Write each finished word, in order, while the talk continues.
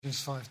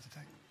Ephesians 5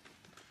 today.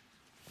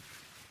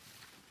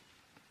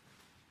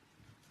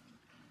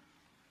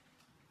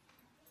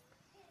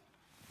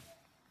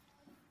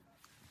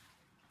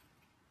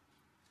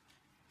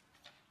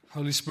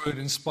 Holy Spirit,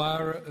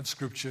 inspirer of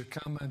Scripture,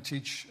 come and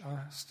teach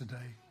us today.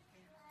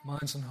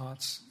 Minds and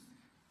hearts,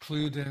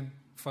 clued in,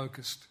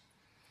 focused.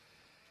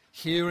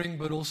 Hearing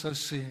but also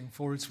seeing,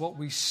 for it's what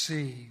we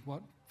see,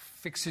 what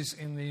fixes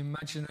in the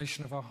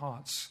imagination of our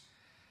hearts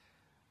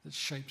that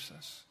shapes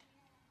us.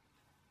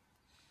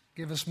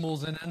 Give us more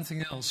than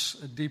anything else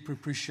a deeper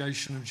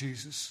appreciation of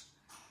Jesus,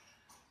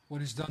 what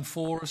He's done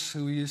for us,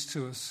 who He is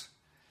to us,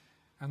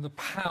 and the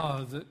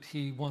power that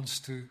He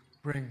wants to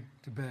bring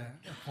to bear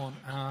upon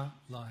our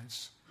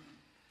lives.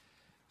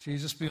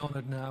 Jesus, be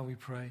honored now, we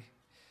pray,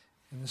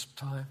 in this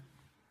time.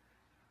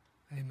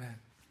 Amen.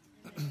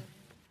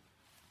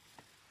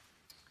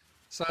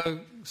 So,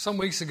 some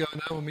weeks ago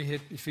now, when we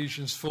hit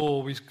Ephesians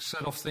 4, we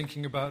set off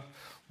thinking about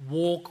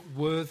walk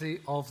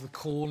worthy of the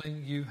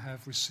calling you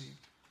have received.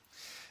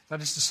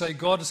 That is to say,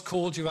 God has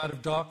called you out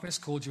of darkness,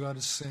 called you out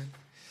of sin,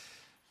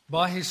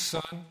 by His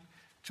Son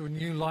to a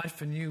new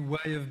life, a new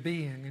way of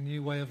being, a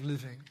new way of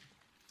living.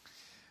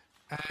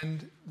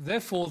 And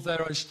therefore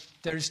there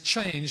is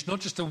change,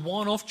 not just a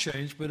one-off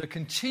change, but a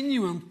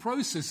continuum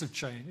process of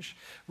change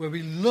where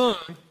we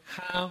learn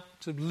how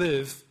to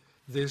live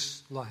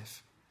this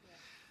life.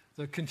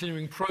 The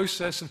continuing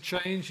process of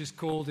change is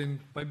called in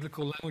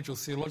biblical language or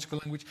theological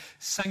language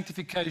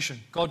sanctification.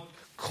 God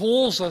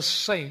calls us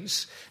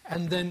saints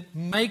and then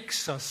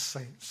makes us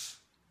saints.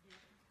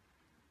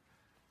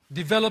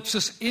 Develops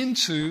us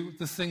into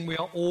the thing we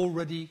are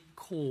already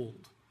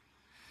called.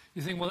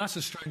 You think, well, that's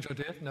a strange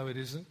idea. No, it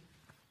isn't.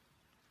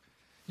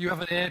 You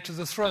have an heir to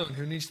the throne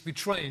who needs to be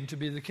trained to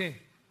be the king.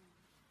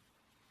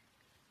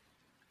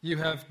 You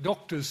have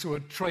doctors who are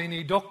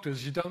trainee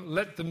doctors. You don't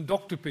let them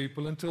doctor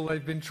people until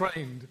they've been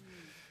trained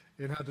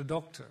in how to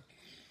doctor,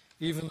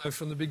 even though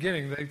from the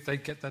beginning they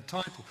get that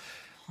title.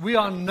 We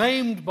are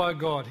named by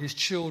God, His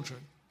children,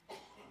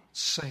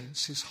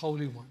 saints, His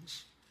holy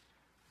ones,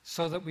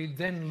 so that we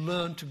then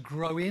learn to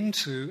grow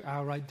into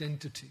our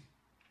identity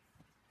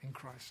in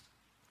Christ.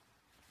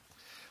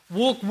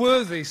 Walk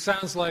worthy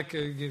sounds like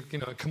a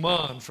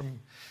command from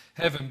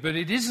heaven, but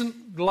it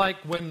isn't like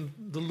when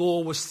the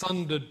law was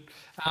thundered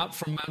out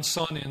from Mount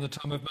Sinai in the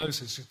time of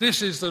Moses.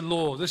 This is the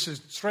law. This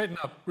is straighten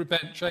up,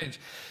 repent, change.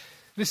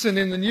 Listen,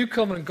 in the New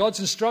Covenant, God's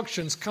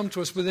instructions come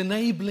to us with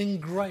enabling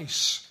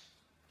grace.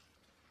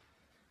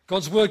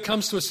 God's word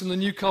comes to us in the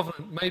New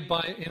Covenant made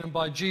in and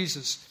by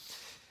Jesus.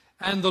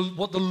 And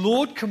what the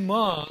Lord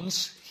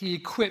commands, He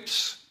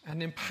equips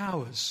and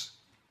empowers.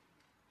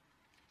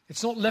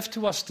 It's not left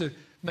to us to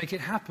make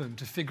it happen,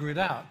 to figure it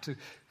out, to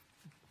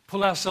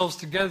pull ourselves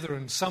together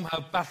and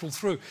somehow battle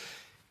through.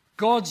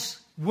 God's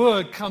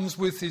word comes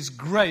with His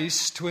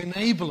grace to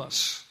enable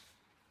us,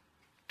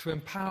 to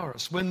empower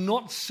us. We're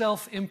not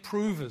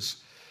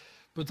self-improvers,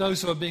 but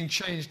those who are being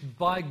changed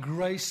by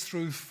grace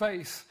through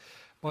faith,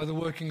 by the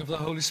working of the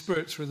Holy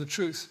Spirit through the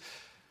truth.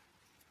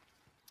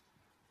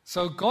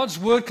 So God's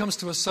word comes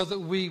to us so that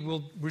we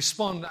will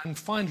respond and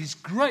find His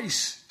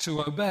grace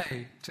to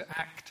obey, to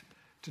act,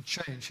 to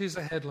change. Here's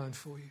a headline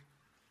for you.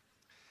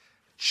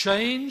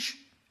 Change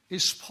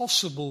is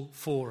possible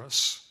for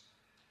us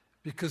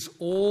because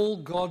all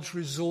God's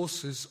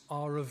resources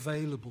are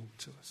available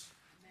to us.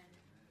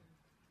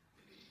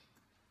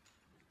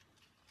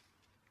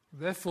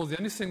 Therefore, the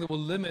only thing that will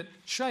limit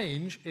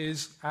change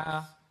is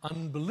our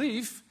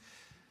unbelief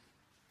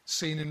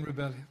seen in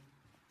rebellion.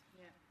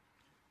 Yeah.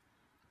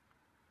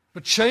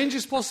 But change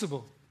is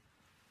possible.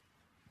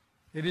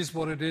 It is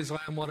what it is. I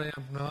am what I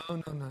am. No.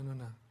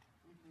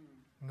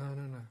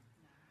 No.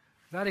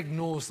 That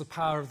ignores the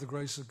power of the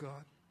grace of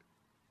God.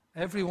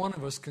 Every one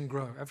of us can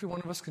grow. Every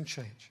one of us can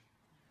change.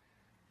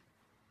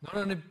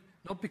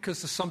 Not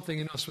because there's something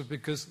in us, but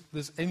because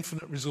there's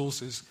infinite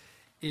resources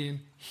in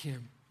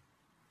Him.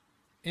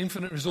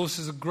 Infinite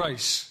resources of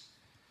grace,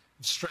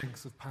 of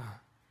strength, of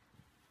power.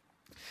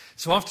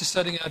 So after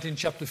setting out in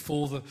chapter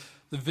 4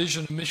 the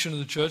vision and mission of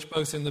the church,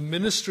 both in the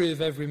ministry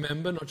of every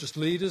member, not just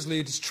leaders.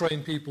 Leaders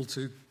train people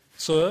to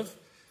serve.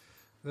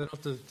 They're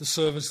not the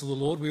servants of the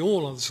Lord. We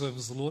all are the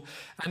servants of the Lord.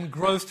 And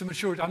growth to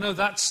maturity. I know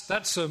that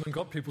sermon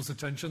got people's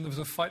attention. There was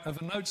a fight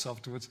over notes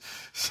afterwards.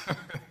 So,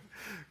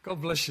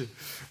 God bless you.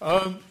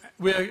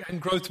 And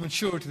growth to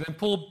maturity. Then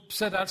Paul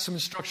set out some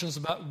instructions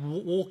about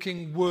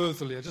walking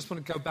worthily. I just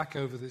want to go back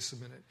over this a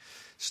minute.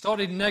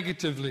 Started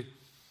negatively.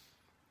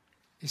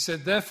 He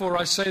said, therefore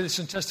I say this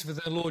and testify to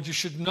the Lord, you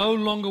should no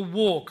longer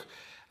walk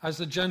as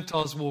the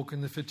Gentiles walk in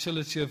the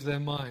futility of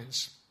their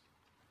minds.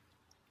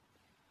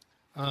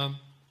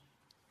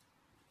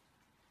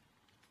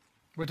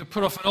 We're to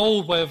put off an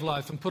old way of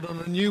life and put on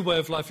a new way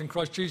of life in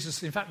Christ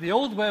Jesus. In fact, the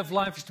old way of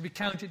life is to be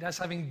counted as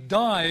having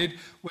died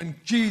when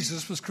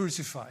Jesus was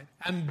crucified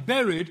and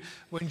buried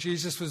when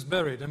Jesus was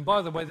buried. And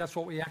by the way, that's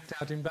what we act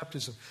out in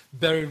baptism.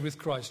 Buried with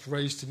Christ,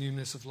 raised to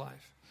newness of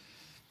life.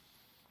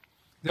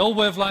 The old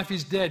way of life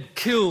is dead,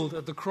 killed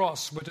at the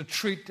cross. We're to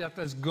treat that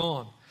as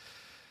gone.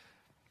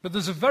 But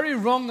there's a very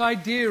wrong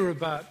idea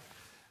about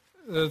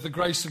the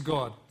grace of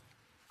God.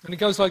 And it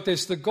goes like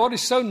this, that God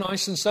is so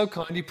nice and so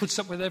kind, he puts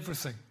up with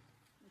everything.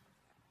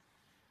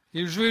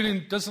 He really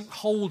doesn't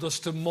hold us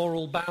to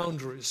moral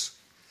boundaries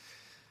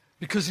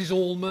because he's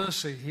all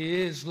mercy.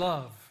 He is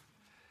love.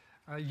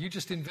 You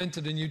just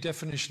invented a new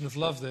definition of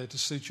love there to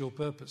suit your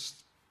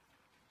purpose.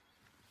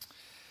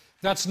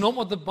 That's not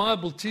what the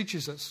Bible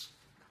teaches us.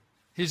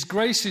 His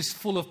grace is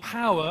full of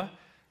power,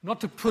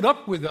 not to put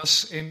up with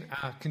us in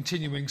our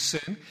continuing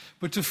sin,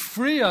 but to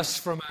free us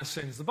from our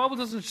sins. The Bible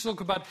doesn't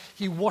talk about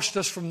he washed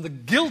us from the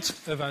guilt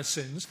of our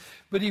sins,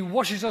 but he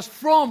washes us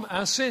from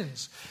our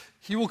sins.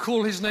 He will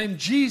call his name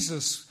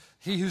Jesus,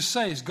 he who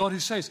saves, God who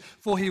saves,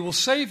 for he will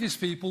save his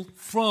people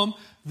from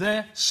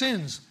their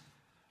sins.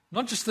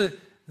 Not just the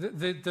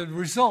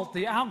result,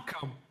 the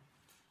outcome,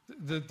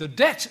 the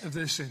debt of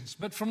their sins,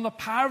 but from the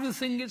power of the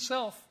thing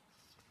itself.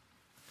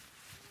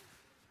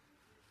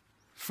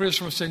 Free us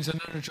from sins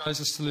and energize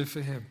us to live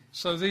for him.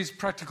 So these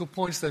practical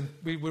points then,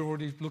 we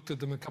already looked at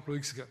them a couple of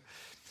weeks ago.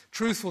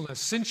 Truthfulness.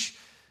 Since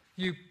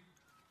you...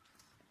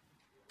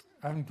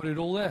 I haven't put it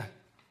all there.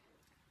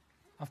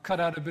 I've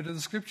cut out a bit of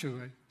the scripture.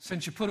 Right?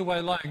 Since you put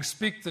away lying,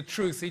 speak the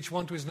truth, each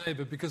one to his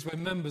neighbor, because we're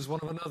members one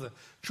of another.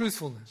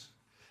 Truthfulness.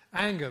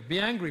 Anger. Be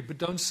angry, but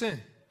don't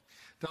sin.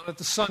 Don't let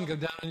the sun go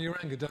down in your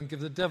anger. Don't give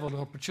the devil an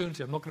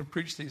opportunity. I'm not going to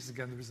preach these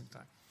again, there isn't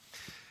time.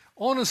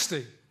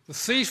 Honesty. The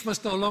thief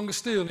must no longer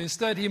steal.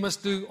 Instead, he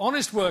must do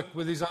honest work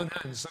with his own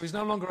hands. So he's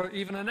no longer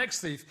even an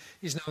ex-thief.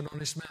 He's now an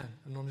honest man,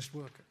 an honest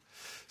worker.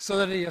 So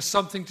that he has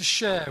something to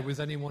share with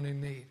anyone in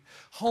need.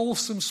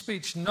 Wholesome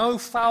speech. No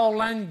foul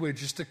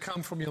language is to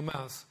come from your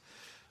mouth,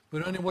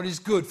 but only what is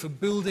good for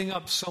building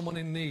up someone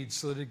in need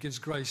so that it gives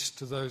grace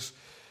to those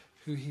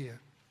who hear.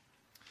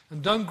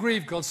 And don't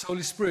grieve God's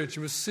Holy Spirit.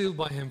 You were sealed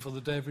by him for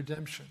the day of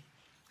redemption.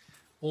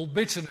 All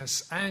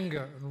bitterness,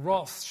 anger, and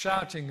wrath,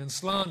 shouting, and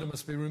slander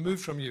must be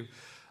removed from you,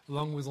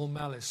 along with all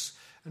malice.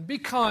 And be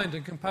kind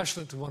and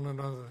compassionate to one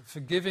another,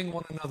 forgiving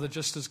one another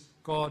just as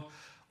God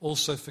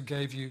also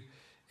forgave you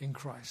in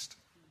Christ.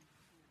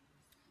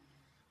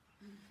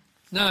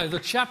 Now, the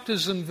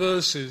chapters and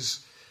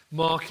verses,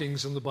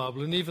 markings in the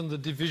Bible, and even the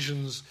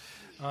divisions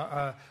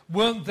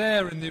weren't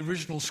there in the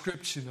original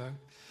scripts, you know.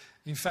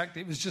 In fact,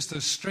 it was just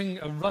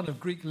a run of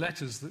Greek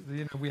letters that,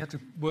 you know, we had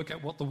to work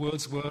out what the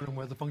words were and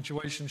where the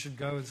punctuation should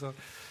go and so on.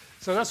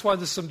 So that's why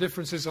there's some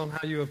differences on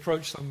how you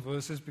approach some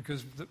verses,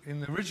 because in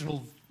the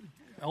original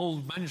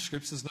old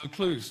manuscripts there's no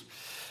clues.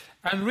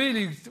 And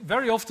really,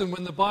 very often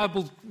when the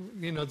Bible,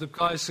 you know, the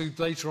guys who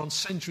later on,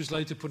 centuries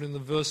later, put in the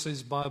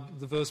verses,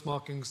 the verse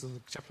markings and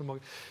the chapter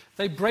markings,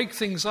 they break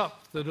things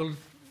up that'll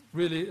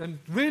really, and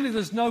really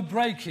there's no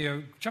break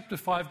here. Chapter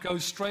 5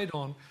 goes straight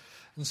on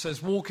and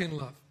says, walk in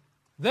love.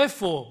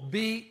 Therefore,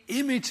 be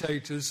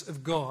imitators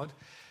of God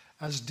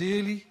as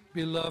dearly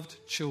beloved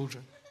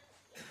children.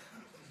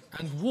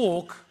 And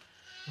walk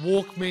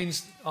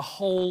means a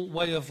whole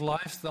way of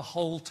life, the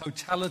whole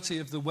totality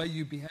of the way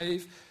you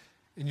behave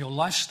in your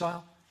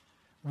lifestyle.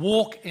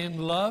 Walk in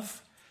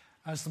love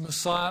as the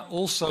Messiah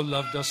also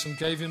loved us and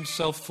gave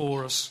himself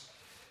for us,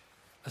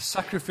 a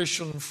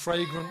sacrificial and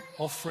fragrant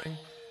offering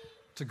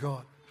to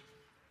God.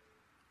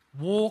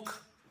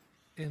 Walk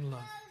in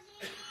love.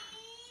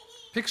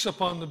 Picks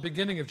up on the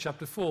beginning of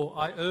chapter 4.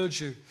 I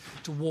urge you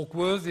to walk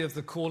worthy of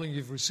the calling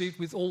you've received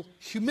with all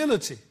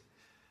humility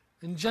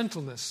and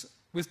gentleness,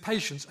 with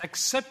patience,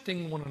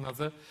 accepting one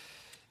another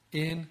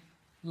in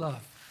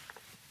love.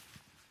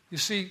 You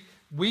see,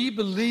 we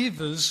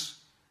believers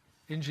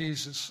in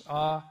Jesus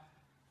are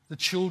the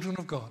children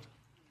of God,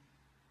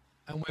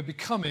 and we're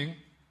becoming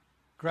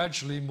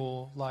gradually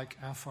more like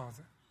our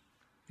Father.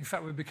 In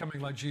fact, we're becoming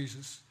like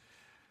Jesus,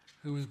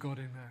 who is God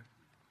in man.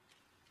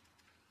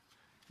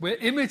 We're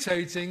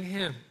imitating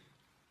him.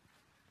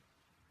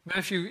 Now,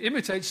 if you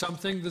imitate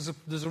something, there's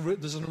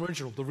an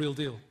original, the real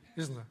deal,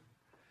 isn't there?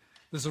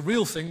 There's a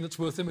real thing that's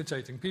worth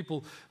imitating.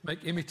 People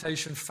make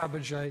imitation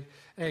Fabergé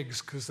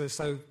eggs because they're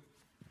so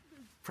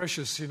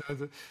precious, you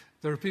know.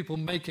 There are people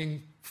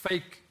making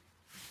fake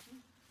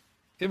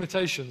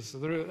imitations.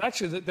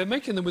 Actually, they're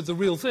making them with the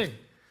real thing,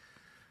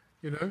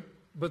 you know.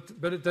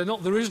 But they're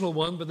not the original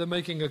one, but they're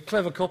making a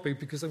clever copy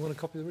because they want to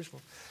copy the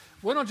original.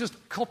 We're not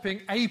just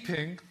copying,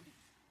 aping,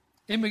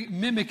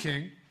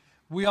 mimicking.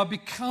 We are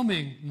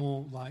becoming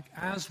more like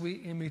as we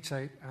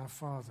imitate our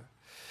Father.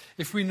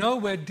 If we know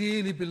we're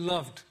dearly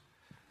beloved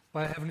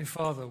by our Heavenly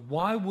Father,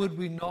 why would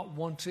we not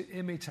want to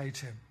imitate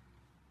him?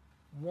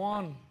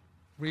 One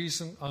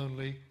reason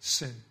only: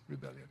 sin,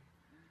 rebellion.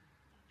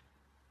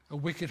 A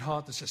wicked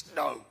heart that says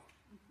no.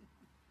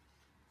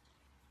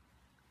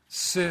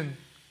 Sin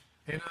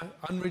in an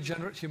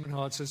unregenerate human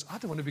heart says, I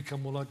don't want to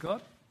become more like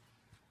God.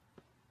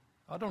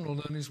 I don't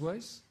want to learn his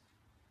ways.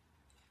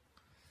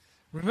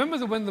 Remember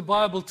that when the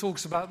Bible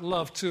talks about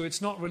love too,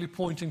 it's not really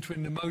pointing to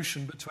an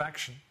emotion but to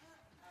action.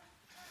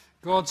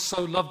 God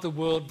so loved the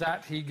world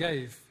that he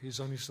gave his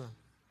only Son.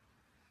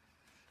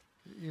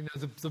 You know,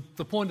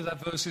 the point of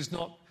that verse is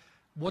not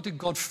what did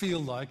God feel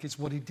like, it's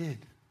what he did.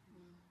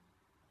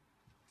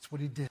 It's what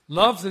he did.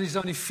 Love that is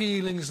only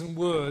feelings and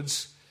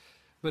words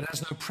but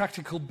has no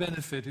practical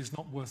benefit is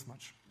not worth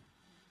much.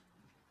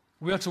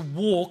 We are to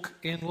walk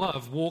in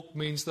love. Walk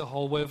means the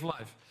whole way of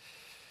life.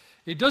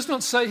 It does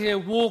not say here,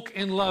 walk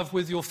in love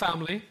with your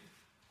family.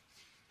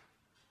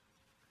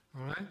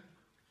 All right?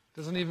 It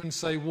doesn't even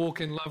say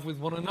walk in love with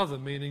one another,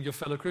 meaning your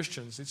fellow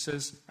Christians. It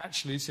says,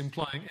 actually, it's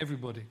implying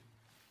everybody.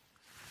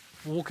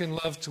 Walk in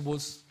love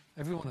towards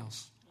everyone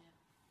else.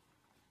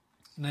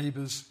 Yeah.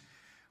 Neighbors,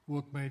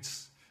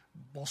 workmates,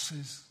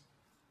 bosses.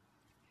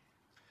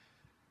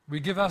 We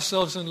give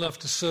ourselves in love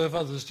to serve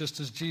others just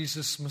as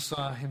Jesus,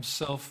 Messiah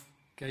himself,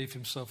 gave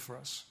himself for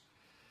us.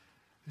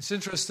 It's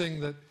interesting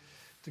that,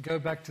 to go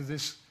back to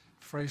this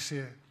phrase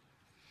here,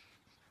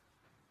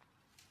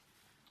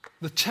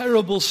 the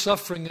terrible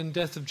suffering and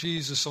death of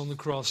Jesus on the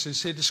cross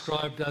is here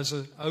described as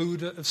an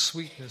odor of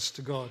sweetness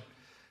to God.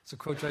 It's a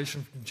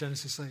quotation from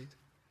Genesis 8.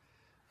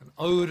 An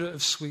odor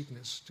of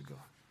sweetness to God.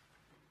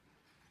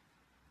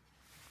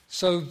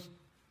 So,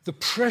 the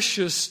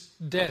precious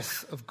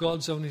death of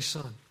God's only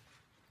Son,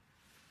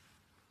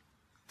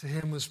 to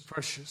him was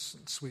precious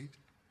and sweet.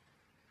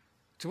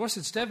 To us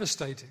it's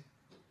devastating,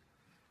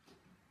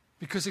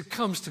 because it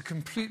comes to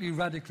completely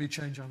radically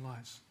change our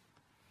lives.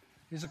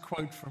 Here's a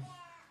quote from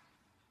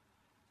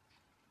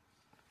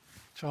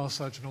Charles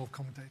Surgeon, old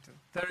commentator.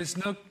 There is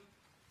no...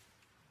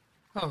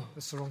 Oh,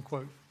 that's the wrong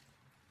quote.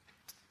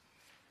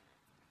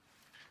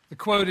 The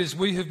quote is,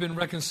 "We have been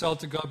reconciled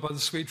to God by the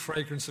sweet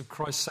fragrance of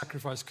Christ's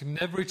sacrifice, can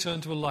never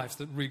return to a life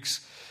that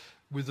reeks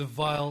with the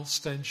vile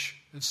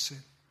stench of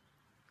sin."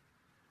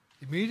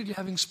 Immediately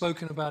having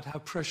spoken about how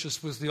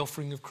precious was the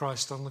offering of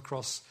Christ on the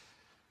cross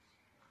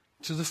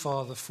to the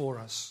Father for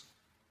us,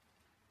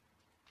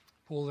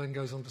 Paul then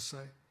goes on to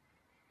say,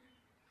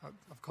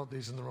 I've got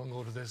these in the wrong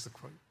order, there's the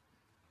quote.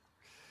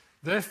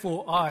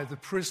 "Therefore I, the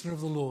prisoner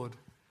of the Lord,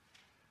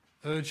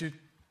 urge you..."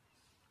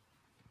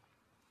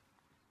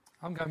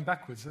 I'm going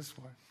backwards, that's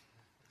why.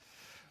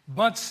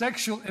 "But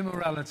sexual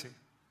immorality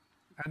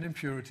and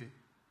impurity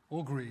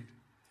or greed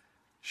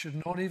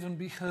should not even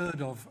be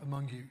heard of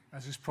among you,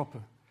 as is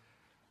proper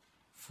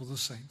for the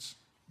saints."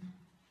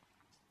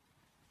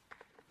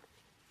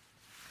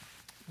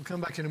 We'll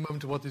come back in a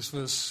moment to what this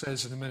verse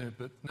says in a minute,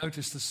 but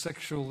notice the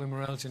sexual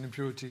immorality and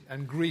impurity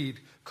and greed,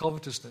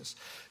 covetousness,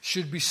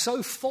 should be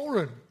so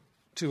foreign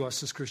to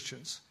us as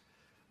Christians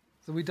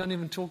that we don't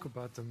even talk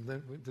about them,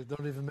 they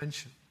don't even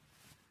mention.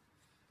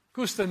 Of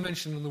course they're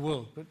mentioned in the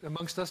world, but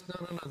amongst us,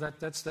 no,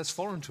 that's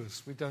foreign to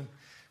us. We don't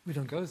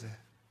go there.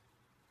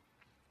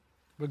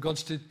 We're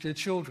God's dear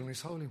children,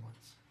 his holy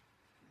ones.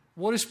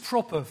 What is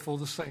proper for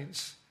the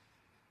saints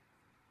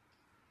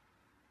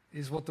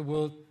is what the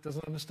world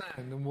doesn't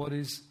understand, and what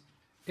is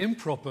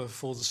improper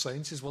for the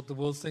saints is what the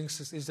world thinks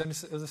is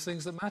are the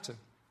things that matter.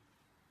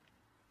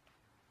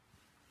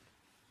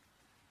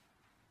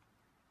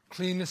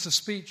 Cleanness of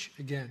speech,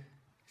 again,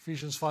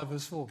 Ephesians 5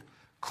 verse 4.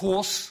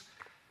 Coarse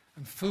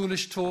and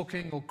foolish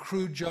talking or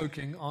crude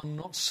joking are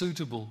not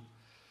suitable,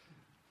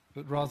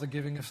 but rather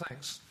giving of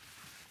thanks.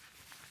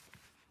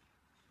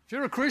 If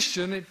you're a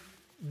Christian,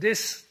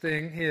 this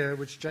thing here,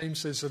 which James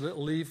says is a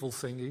little evil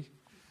thingy,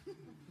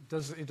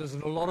 it does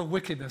a lot of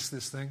wickedness,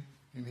 this thing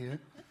in here,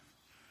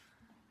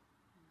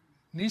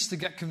 needs to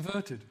get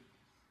converted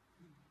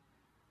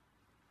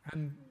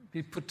and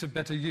be put to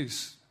better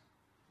use,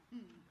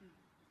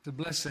 to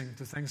blessing,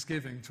 to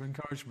thanksgiving, to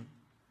encouragement,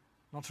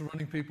 not to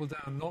running people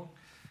down, not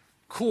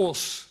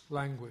coarse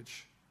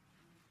language,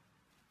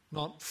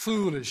 not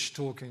foolish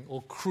talking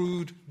or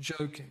crude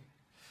joking.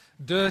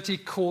 Dirty,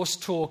 coarse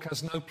talk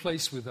has no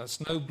place with us.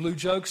 No blue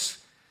jokes,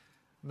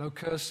 no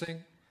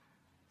cursing,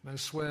 no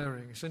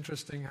swearing. It's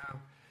interesting how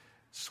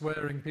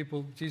swearing,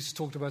 Jesus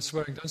talked about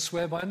swearing. Don't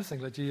swear by anything.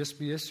 Let your yes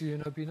be yes, your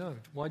no be no.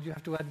 Why do you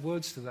have to add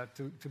words to that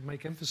to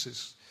make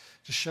emphasis,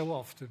 to show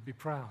off, to be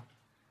proud?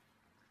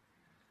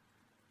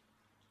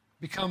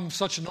 Become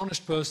such an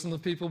honest person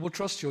that people will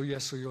trust your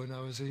yes or your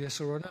no as a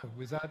yes or a no,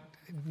 without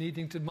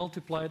needing to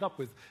multiply it up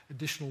with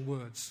additional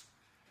words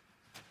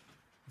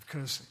of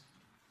cursing.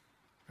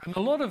 And a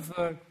lot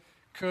of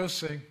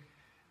cursing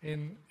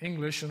in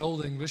English and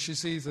Old English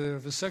is either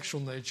of a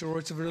sexual nature or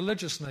it's of a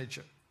religious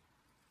nature.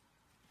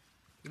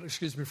 You'll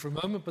excuse me for a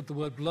moment, but the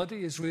word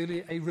bloody is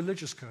really a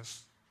religious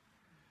curse.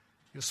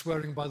 You're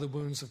swearing by the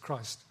wounds of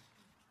Christ.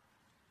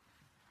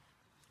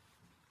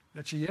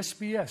 Let your yes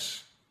be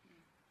yes,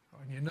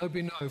 and your no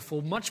be no,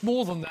 for much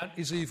more than that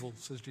is evil,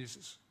 says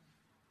Jesus.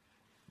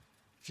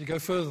 If you go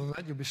further than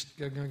that, you'll be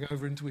going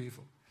over into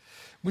evil.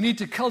 We need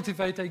to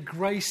cultivate a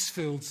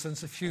grace-filled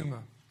sense of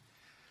humour,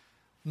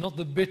 not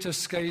the bitter,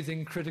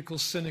 scathing, critical,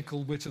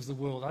 cynical wit of the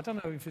world. I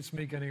don't know if it's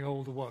me getting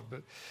old or what,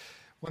 but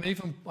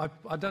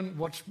I don't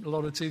watch a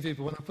lot of TV,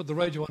 but when I put the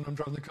radio on, I'm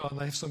driving the car, and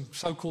they have some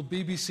so-called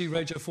BBC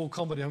Radio 4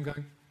 comedy, I'm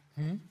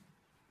going,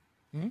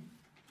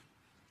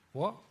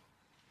 what?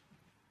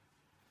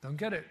 Don't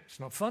get it. It's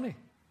not funny.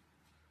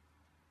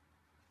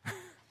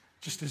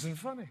 Just isn't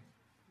funny.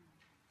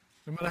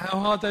 No matter how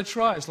hard they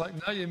try, it's like,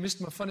 no, you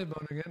missed my funny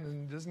bone again,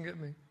 and it doesn't get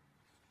me.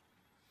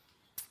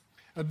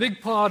 A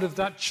big part of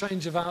that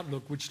change of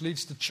outlook, which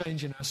leads to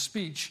change in our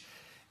speech,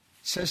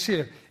 it says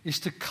here, is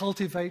to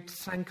cultivate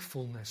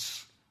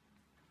thankfulness.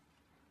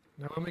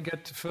 Now, when we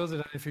get further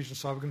down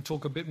Ephesians 5, we're going to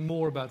talk a bit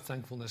more about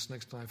thankfulness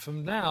next time. For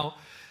now,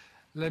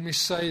 let me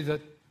say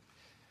that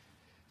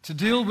to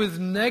deal with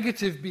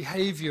negative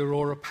behavior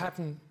or a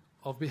pattern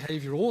of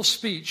behavior or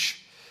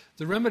speech,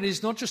 the remedy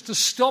is not just to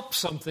stop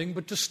something,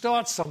 but to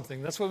start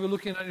something. That's what we're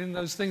looking at in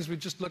those things we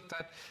just looked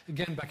at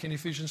again back in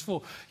Ephesians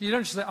 4. You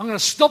don't just say, I'm going to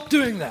stop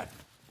doing that.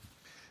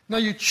 No,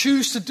 you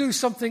choose to do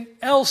something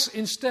else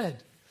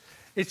instead.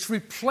 It's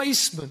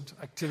replacement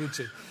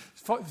activity.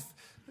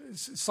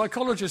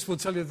 Psychologists will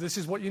tell you this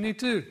is what you need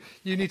to do.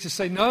 You need to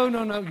say no,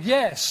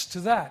 yes to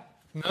that.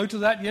 No to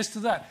that, yes to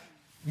that.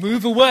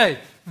 Move away.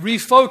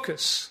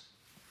 Refocus.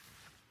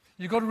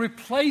 You've got to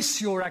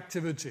replace your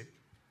activity.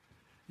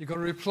 You've got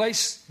to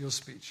replace your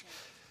speech.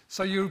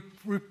 So you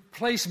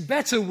replace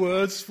better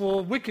words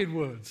for wicked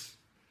words.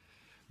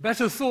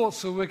 Better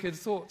thoughts for wicked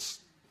thoughts.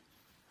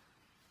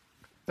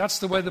 That's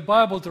the way the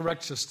Bible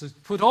directs us, to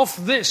put off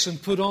this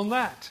and put on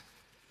that.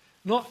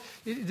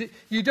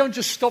 You don't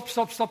just stop,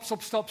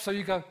 so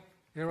you go,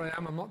 here I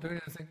am, I'm not doing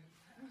anything.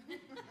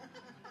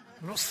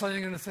 I'm not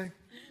saying anything.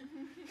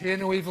 Hear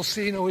no evil,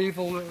 see no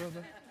evil.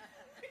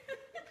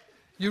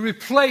 You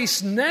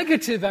replace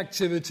negative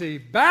activity,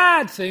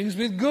 bad things,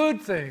 with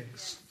good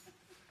things.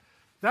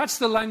 That's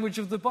the language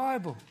of the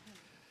Bible.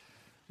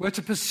 We're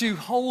to pursue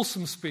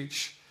wholesome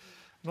speech,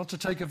 not to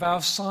take a vow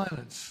of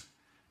silence.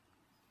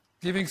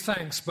 Giving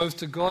thanks both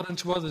to God and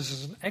to others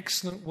is an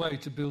excellent way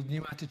to build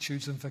new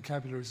attitudes and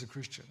vocabulary as a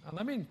Christian. And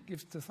I mean,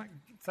 give to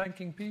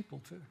thanking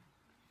people too.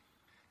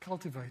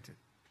 Cultivate it.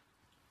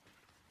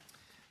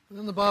 And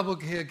then the Bible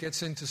here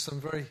gets into some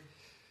very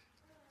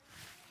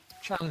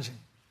challenging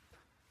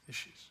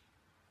issues.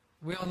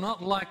 We are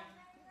not like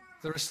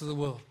the rest of the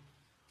world.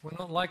 We're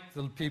not like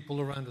the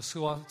people around us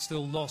who are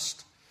still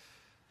lost.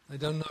 They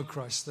don't know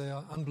Christ. They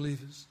are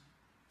unbelievers.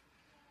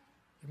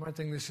 You might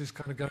think this is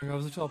kind of going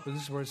over the top, but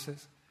this is where it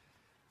says,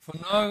 for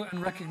know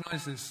and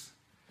recognize this,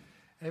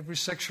 every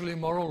sexually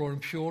immoral or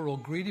impure or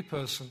greedy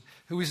person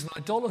who is an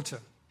idolater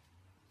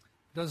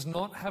does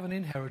not have an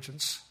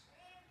inheritance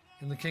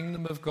in the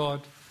kingdom of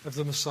God, of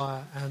the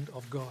Messiah, and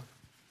of God.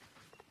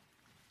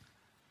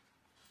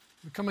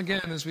 We come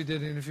again, as we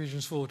did in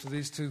Ephesians 4, to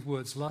these two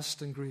words,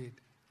 lust and greed.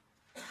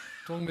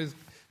 Talking with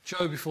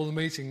Joe before the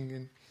meeting,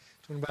 and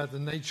talking about the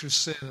nature of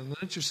sin. And the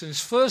nature of sin is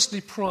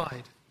firstly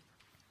pride.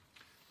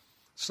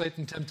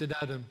 Satan tempted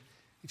Adam,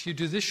 if you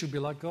do this, you'll be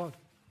like God.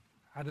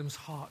 Adam's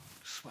heart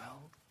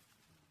swelled.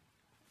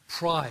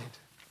 Pride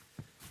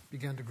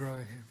began to grow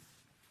in him.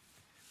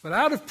 But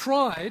out of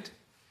pride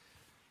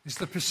is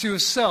the pursuit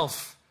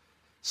of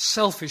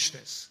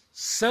selfishness,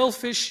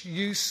 selfish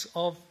use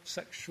of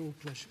sexual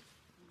pleasure,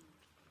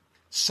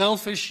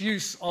 selfish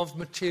use of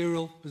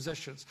material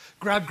possessions.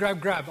 Grab,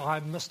 I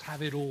must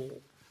have it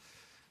all.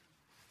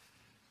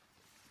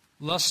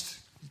 Lust,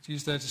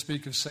 used there to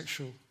speak of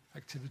sexual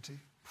activity.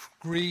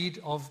 Greed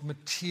of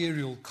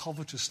material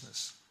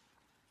covetousness.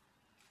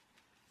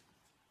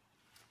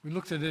 We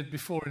looked at it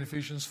before in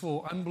Ephesians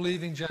 4.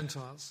 Unbelieving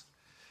Gentiles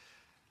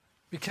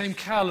became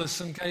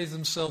callous and gave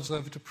themselves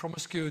over to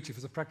promiscuity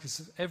for the practice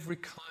of every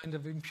kind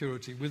of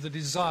impurity with a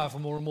desire for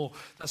more and more.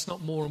 That's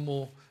not more and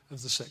more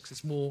of the sex.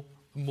 It's more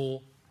and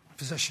more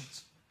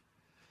possessions.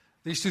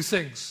 These two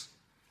things,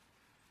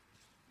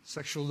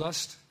 sexual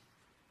lust,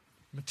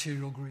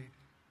 material greed,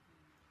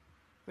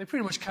 they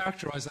pretty much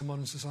characterize our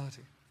modern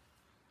society.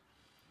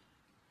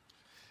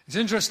 It's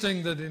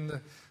interesting that in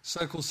the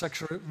so-called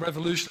sexual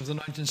revolution of the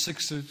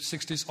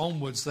 1960s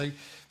onwards,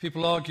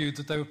 people argued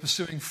that they were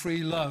pursuing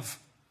free love.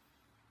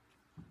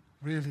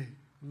 Really,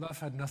 love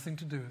had nothing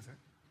to do with it.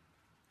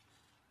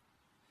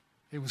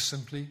 It was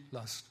simply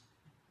lust.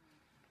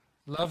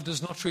 Love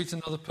does not treat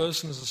another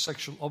person as a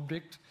sexual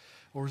object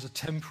or as a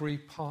temporary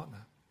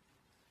partner.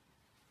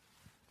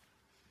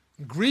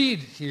 Greed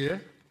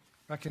here,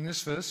 back in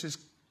this verse, is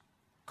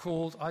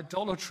called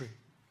idolatry.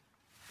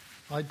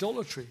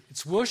 Idolatry.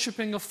 It's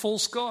worshipping a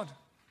false god.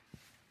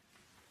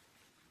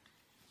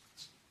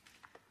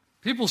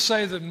 People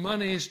say that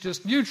money is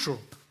just neutral.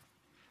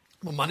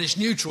 Well, money's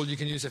neutral. You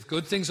can use it for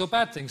good things or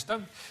bad things.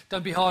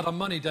 Don't be hard on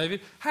money, David.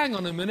 Hang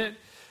on a minute.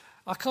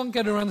 I can't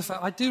get around the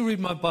fact I do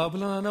read my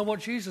Bible and I know what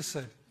Jesus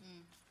said.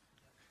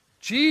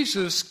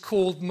 Jesus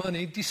called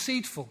money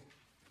deceitful.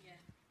 Yeah.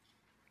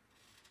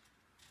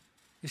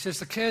 He says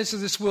the cares of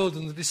this world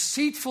and the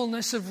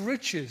deceitfulness of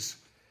riches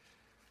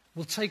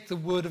will take the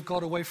word of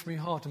God away from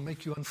your heart and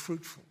make you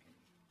unfruitful.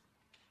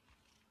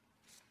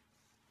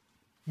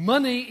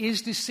 Money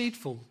is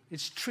deceitful.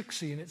 It's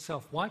tricksy in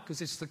itself. Why?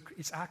 Because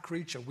it's our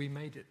creature. We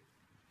made it.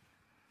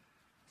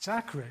 It's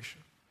our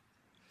creation.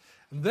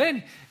 And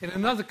then, in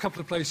another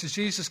couple of places,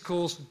 Jesus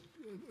calls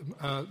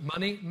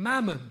money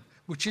mammon,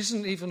 which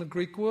isn't even a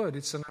Greek word.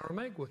 It's an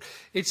Aramaic word.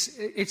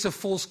 It's a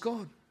false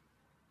god.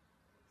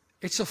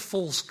 It's a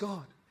false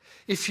god.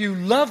 If you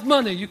love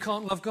money, you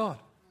can't love God.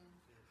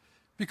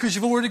 Because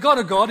you've already got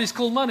a God, he's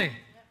called money. Yep,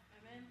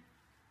 amen.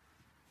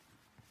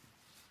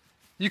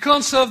 You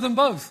can't serve them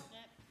both.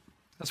 Yep.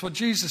 That's what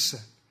Jesus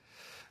said.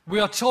 We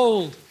are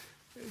told,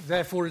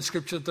 therefore, in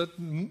Scripture, that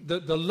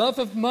the love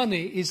of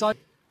money is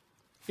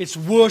It's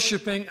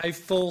worshipping a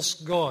false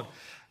god.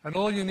 And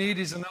all you need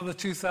is another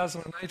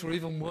 2008 or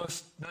even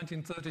worse,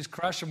 1930s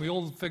crash, and we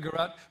all figure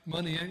out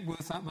money ain't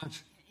worth that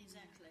much.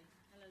 Exactly.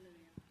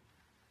 Hallelujah.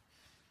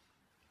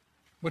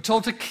 We're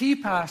told to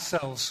keep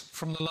ourselves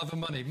from the love of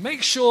money.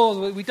 Make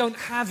sure that we don't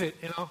have it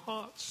in our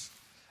hearts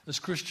as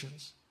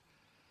Christians.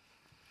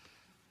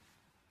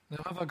 Now,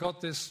 have I got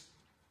this?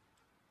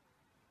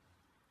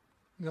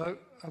 No,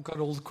 I've got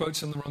all the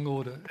quotes in the wrong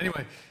order.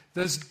 Anyway,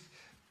 there's a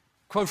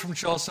quote from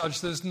Charles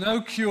Sudge: there's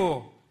no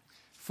cure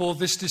for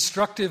this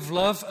destructive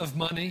love of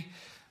money,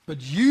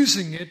 but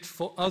using it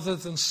for other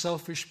than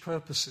selfish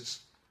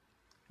purposes.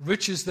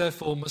 Riches,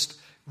 therefore, must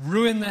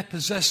ruin their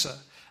possessor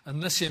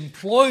unless he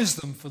employs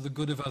them for the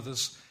good of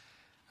others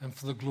and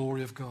for the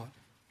glory of God.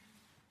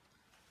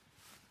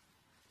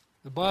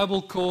 The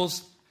Bible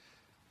calls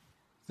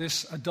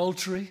this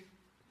adultery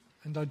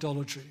and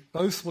idolatry.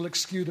 Both will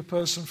exclude a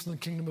person from the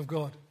kingdom of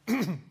God.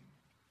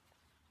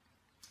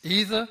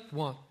 Either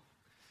one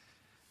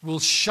will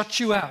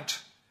shut you out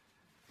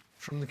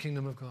from the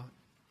kingdom of God.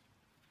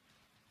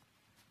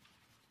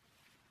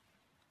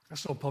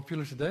 That's not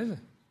popular today, is it?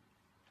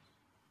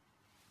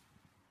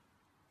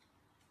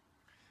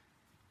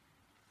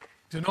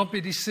 Do not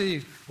be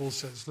deceived, Paul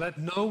says. Let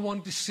no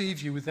one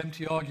deceive you with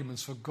empty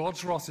arguments, for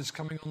God's wrath is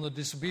coming on the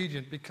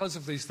disobedient because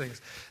of these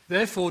things.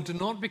 Therefore, do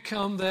not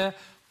become their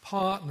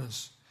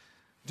partners.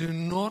 Do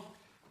not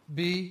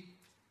be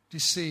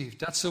deceived.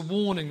 That's a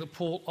warning that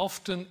Paul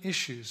often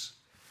issues,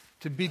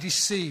 to be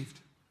deceived.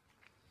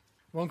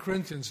 1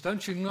 Corinthians,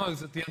 don't you know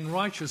that the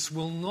unrighteous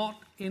will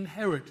not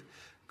inherit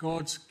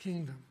God's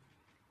kingdom?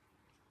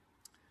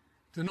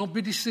 Do not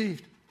be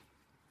deceived.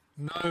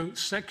 No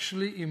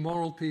sexually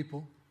immoral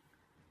people,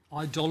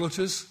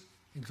 idolaters,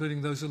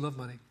 including those who love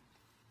money,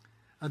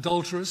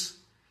 adulterers,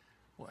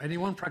 or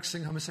anyone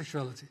practicing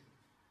homosexuality.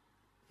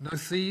 No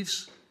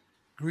thieves,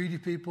 greedy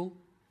people,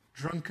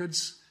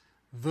 drunkards,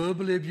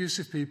 verbally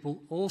abusive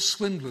people, or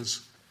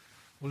swindlers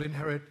will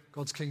inherit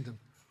God's kingdom.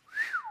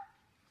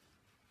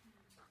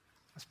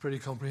 That's pretty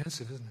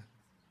comprehensive, isn't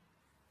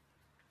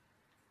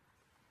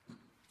it?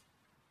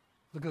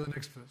 Look at the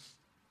next verse.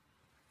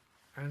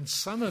 And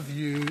some of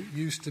you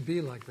used to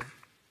be like that.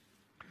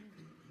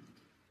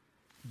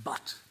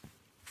 But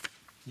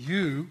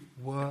you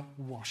were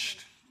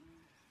washed.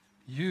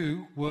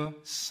 You were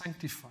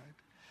sanctified.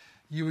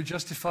 You were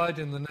justified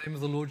in the name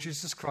of the Lord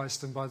Jesus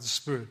Christ and by the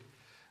Spirit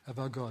of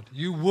our God.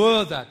 You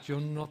were that.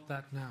 You're not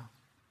that now.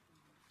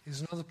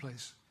 Here's another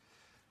place.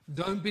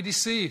 Don't be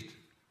deceived.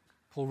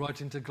 Paul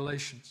writes into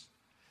Galatians.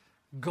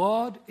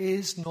 God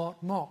is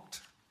not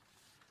mocked.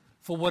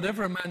 For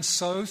whatever a man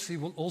sows, he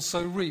will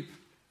also reap.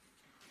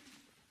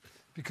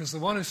 Because the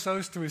one who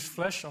sows to his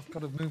flesh, I've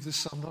got to move this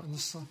so I'm not in the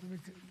sun.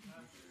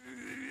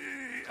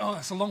 Oh,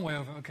 it's a long way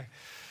over. Okay.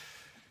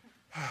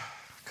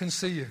 Can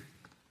see you.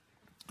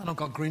 And I've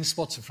got green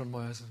spots in front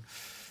of my eyes.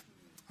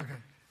 Okay.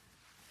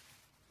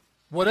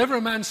 Whatever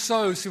a man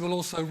sows, he will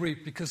also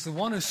reap. Because the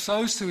one who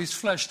sows to his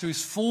flesh, to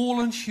his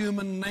fallen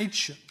human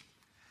nature,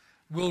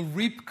 will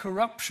reap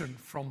corruption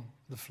from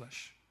the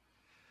flesh.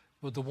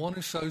 But the one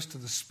who sows to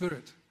the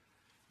Spirit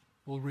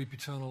will reap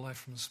eternal life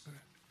from the Spirit.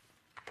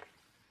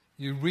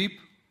 You reap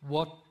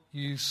what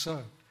you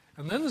sow.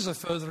 And then there's a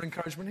further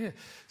encouragement here.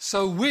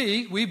 So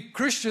we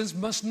Christians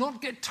must not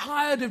get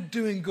tired of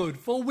doing good,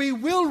 for we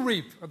will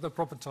reap at the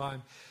proper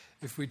time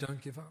if we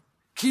don't give up.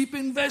 Keep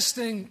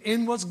investing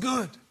in what's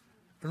good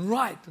and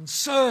right and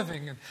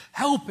serving and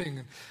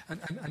helping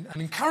and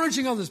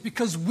encouraging others,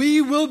 because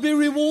we will be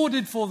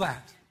rewarded for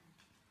that.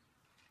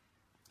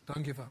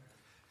 Don't give up.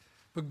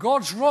 But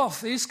God's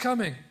wrath is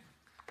coming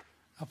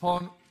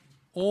upon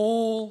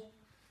all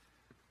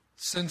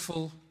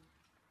sinful,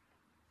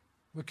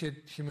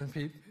 wicked human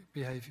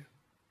behavior.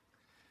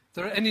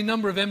 There are any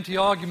number of empty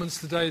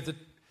arguments today that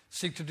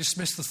seek to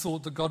dismiss the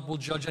thought that God will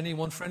judge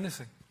anyone for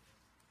anything.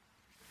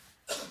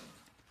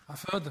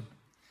 I've heard them.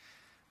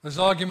 Those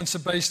arguments are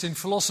based in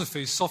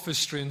philosophy,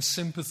 sophistry, and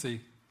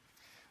sympathy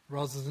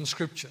rather than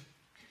Scripture.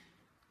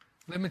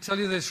 Let me tell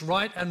you this,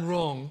 right and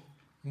wrong,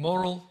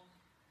 moral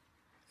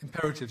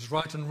imperatives,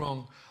 right and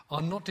wrong,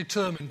 are not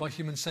determined by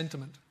human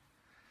sentiment,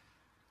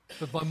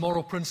 but by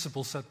moral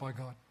principles set by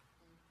God,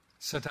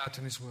 set out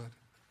in His Word.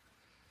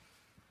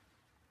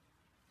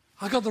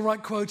 I got the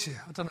right quote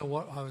here. I don't know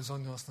what I was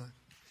on last night.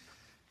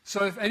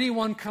 So if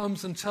anyone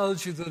comes and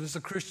tells you that as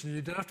a Christian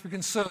you don't have to be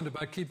concerned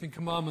about keeping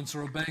commandments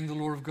or obeying the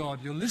law of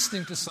God, you're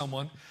listening to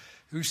someone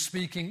who's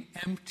speaking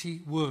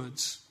empty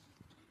words,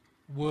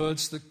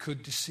 words that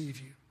could deceive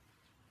you.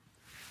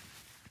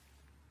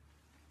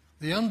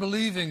 The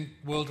unbelieving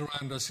world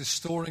around us is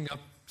storing up,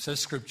 says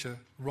Scripture,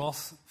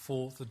 wrath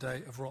for the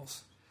day of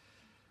wrath.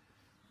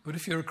 But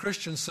if you're a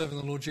Christian serving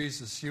the Lord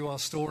Jesus, you are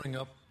storing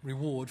up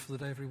reward for the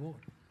day of reward.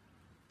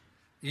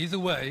 Either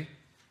way,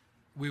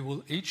 we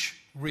will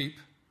each reap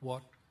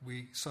what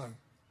we sow,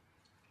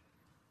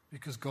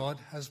 because God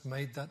has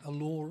made that a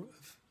law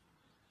of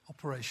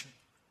operation,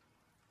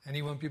 and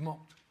He won't be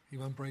mocked. He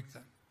won't break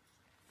that.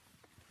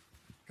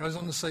 Goes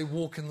on to say,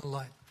 walk in the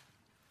light.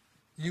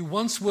 You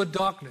once were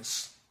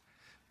darkness,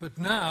 But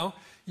now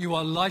you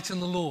are light in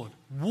the Lord.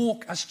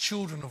 Walk as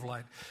children of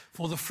light.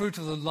 For the fruit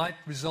of the light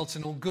results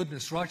in all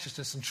goodness,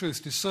 righteousness, and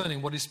truth,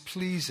 discerning what is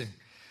pleasing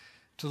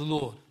to the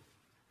Lord.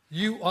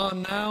 You are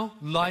now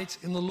light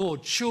in the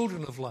Lord,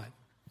 children of light.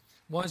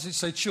 Why does it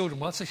say children?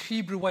 Well, that's a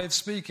Hebrew way of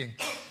speaking.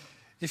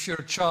 If you're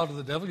a child of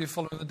the devil, you're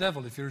following the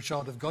devil. If you're a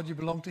child of God, you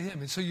belong to him.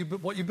 And so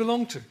what you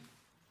belong to.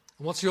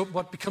 And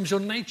what becomes your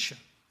nature.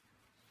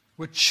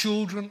 We're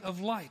children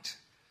of light.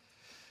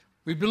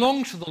 We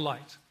belong to the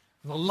light.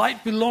 And the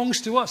light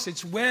belongs to us.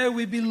 It's where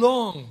we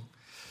belong.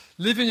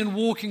 Living and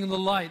walking in the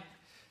light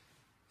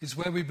is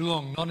where we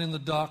belong, not in the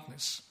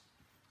darkness.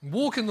 And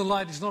walk in the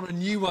light is not a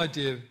new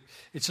idea.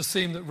 It's a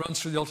theme that runs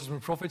through the Old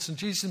Testament prophets, and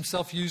Jesus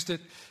himself used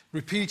it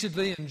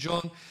repeatedly, and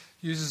John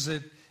uses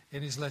it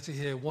in his letter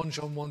here, 1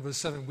 John 1 verse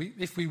 7.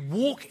 If we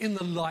walk in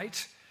the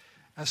light,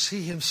 as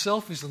he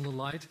himself is in the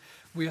light,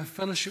 we have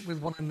fellowship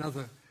with one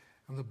another,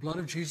 and the blood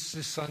of Jesus,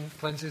 his Son,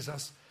 cleanses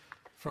us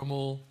from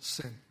all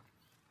sin.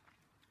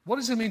 What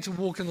does it mean to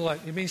walk in the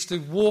light? It means to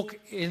walk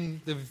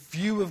in the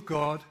view of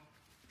God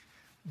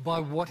by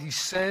what he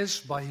says,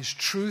 by his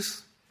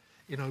truth,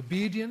 in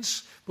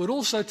obedience, but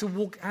also to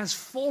walk as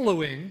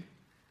following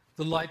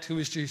the light who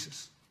is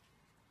Jesus.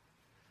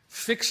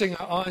 Fixing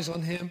our eyes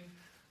on him,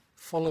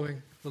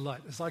 following the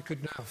light. As I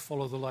could now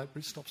follow the light,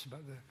 but it stops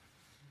about there.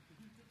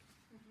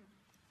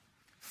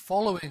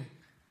 Following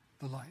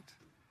the light.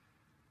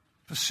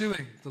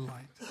 Pursuing the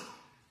light.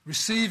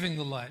 Receiving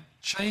the light.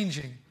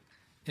 Changing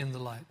in the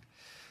light.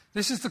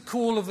 This is the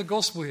call of the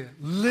gospel here.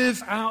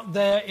 Live out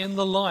there in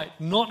the light,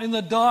 not in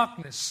the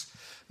darkness,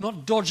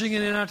 not dodging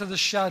in and out of the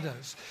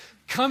shadows.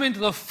 Come into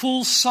the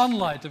full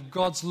sunlight of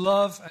God's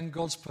love and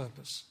God's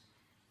purpose.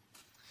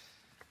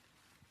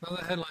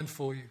 Another headline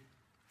for you.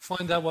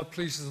 Find out what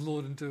pleases the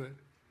Lord and do it.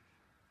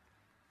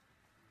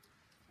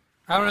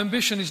 Our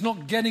ambition is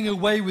not getting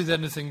away with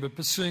anything, but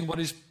pursuing what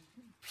is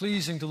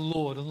pleasing to the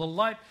Lord. And the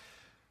light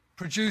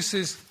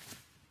produces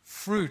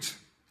fruit,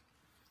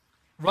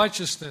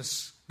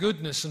 righteousness,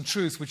 goodness and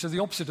truth, which are the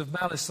opposite of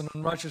malice and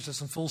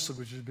unrighteousness and falsehood,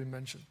 which has been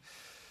mentioned.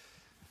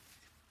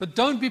 But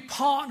don't be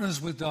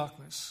partners with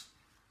darkness.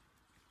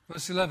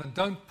 Verse 11,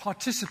 don't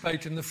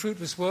participate in the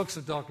fruitless works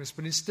of darkness,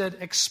 but instead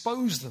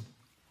expose them.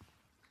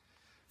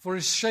 For it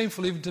is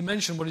shameful even to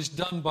mention what is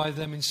done by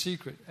them in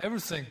secret.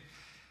 Everything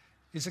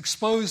is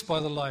exposed by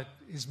the light,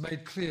 is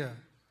made clear.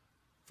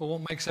 For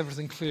what makes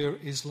everything clear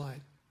is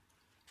light.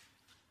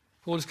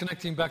 Paul is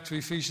connecting back to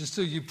Ephesians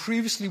 2. You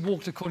previously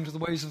walked according to the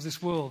ways of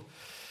this world.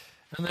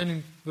 And then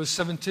in verse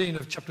 17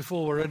 of chapter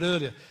 4, we read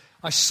earlier,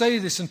 I say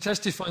this and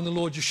testify in the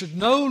Lord, you should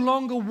no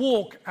longer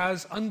walk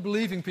as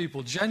unbelieving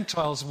people,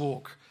 Gentiles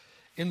walk,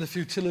 in the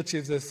futility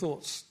of their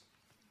thoughts.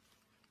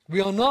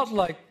 We are not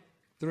like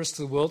the rest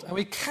of the world, and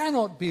we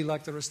cannot be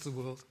like the rest of the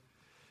world,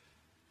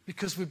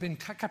 because we've been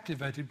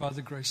captivated by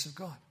the grace of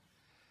God.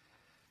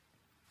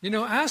 You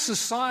know, our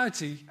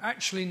society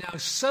actually now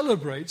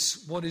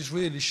celebrates what is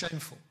really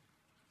shameful.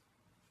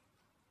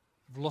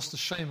 We've lost the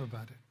shame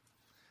about it.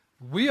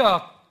 We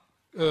are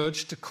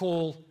urged to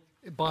call,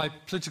 by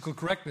political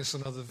correctness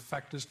and other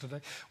factors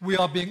today, we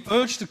are being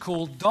urged to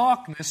call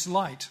darkness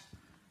light.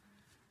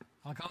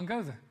 I can't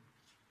go there.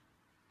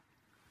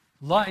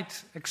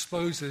 Light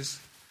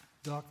exposes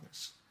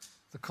darkness.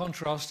 The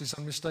contrast is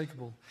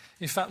unmistakable.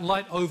 In fact,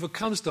 light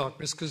overcomes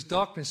darkness because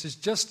darkness is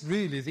just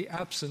really the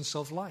absence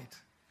of light.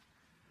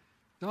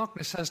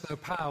 Darkness has no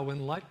power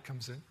when light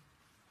comes in.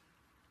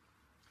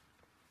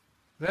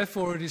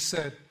 Therefore it is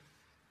said,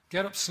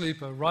 get up,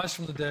 sleeper, rise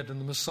from the dead, and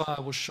the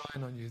Messiah will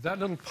shine on you. That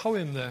little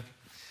poem there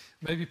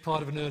may be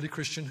part of an early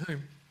Christian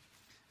hymn.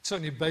 It's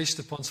certainly based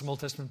upon some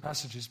Old Testament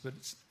passages, but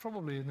it's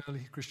probably an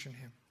early Christian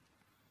hymn.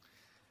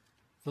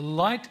 The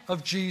light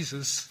of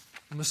Jesus,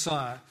 the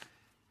Messiah,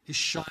 is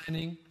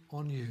shining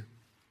on you.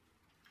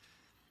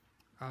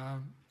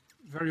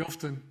 Very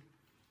often,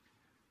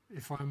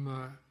 if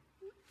I'm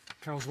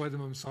Carol's away at the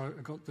moment, so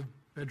I got the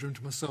bedroom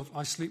to myself,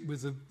 I sleep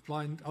with the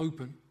blind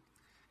open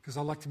because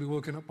I like to be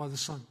woken up by the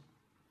sun.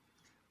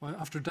 Well,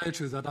 after a day or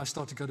two of that, I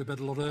start to go to bed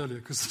a lot earlier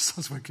because the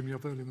sun's waking me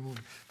up early in the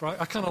morning. But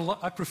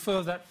I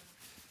prefer that,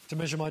 to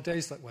measure my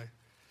days that way.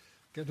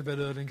 Get to bed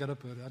early and get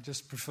up early. I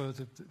just prefer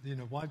to,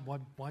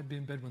 why be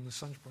in bed when the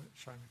sun's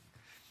shining?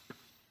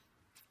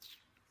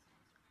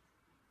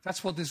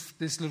 That's what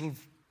this little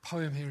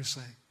poem here is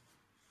saying.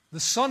 The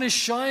sun is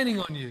shining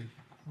on you.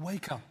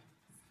 Wake up.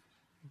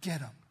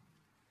 Get up.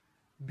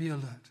 Be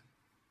alert.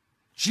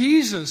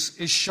 Jesus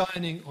is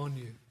shining on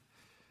you.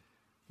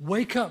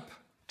 Wake up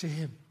to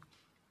him.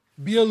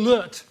 Be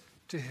alert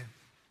to him.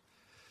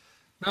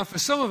 Now, for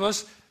some of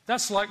us,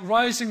 that's like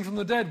rising from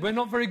the dead. We're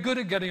not very good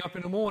at getting up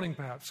in the morning,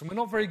 perhaps, and we're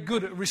not very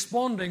good at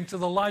responding to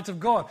the light of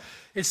God.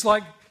 It's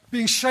like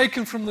being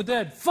shaken from the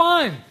dead.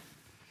 Fine.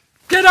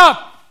 Get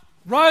up.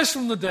 Rise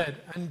from the dead,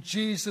 and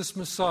Jesus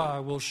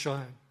Messiah will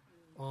shine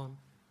on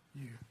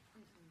you.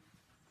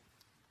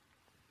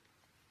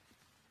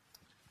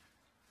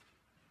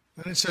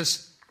 Then it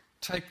says,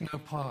 take no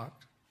part.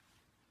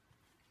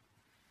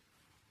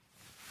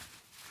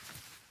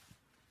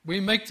 We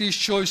make these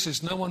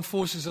choices. No one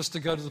forces us to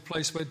go to the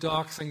place where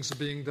dark things are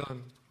being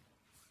done,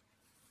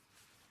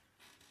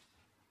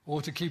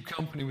 or to keep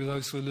company with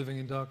those who are living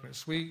in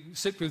darkness. We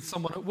sit with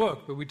someone at work,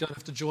 but we don't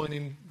have to join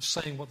in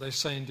saying what they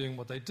say and doing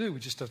what they do. We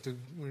just have to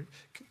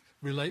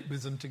relate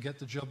with them to get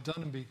the job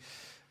done and be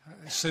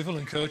civil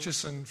and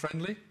courteous and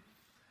friendly.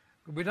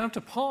 But we don't have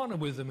to partner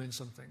with them in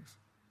some things.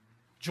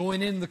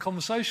 Join in the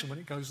conversation when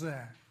it goes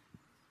there.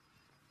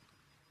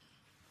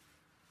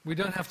 We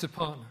don't have to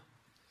partner.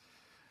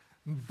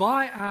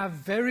 By our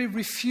very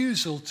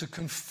refusal to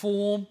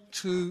conform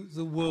to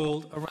the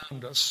world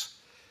around us,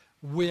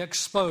 we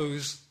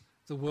expose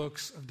the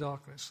works of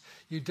darkness.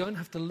 You don't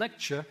have to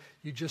lecture,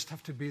 you just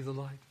have to be the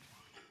light.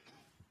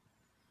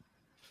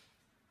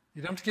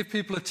 You don't have to give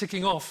people a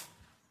ticking off,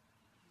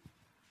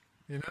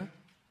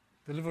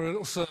 deliver a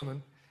little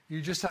sermon.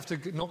 You just have to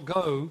not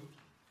go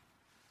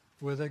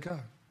where they go.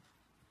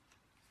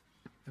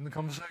 In the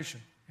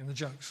conversation, in the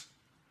jokes.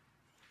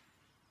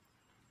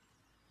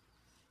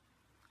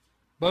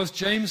 Both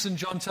James and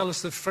John tell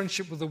us that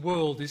friendship with the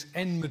world is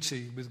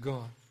enmity with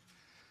God.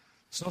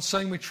 It's not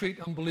saying we treat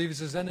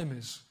unbelievers as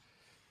enemies.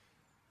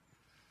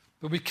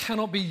 But we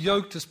cannot be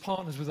yoked as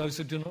partners with those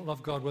who do not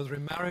love God, whether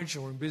in marriage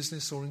or in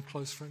business or in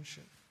close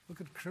friendship.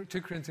 Look at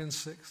 2 Corinthians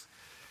 6.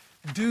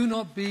 Do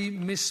not be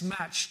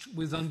mismatched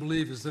with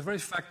unbelievers. The very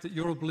fact that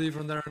you're a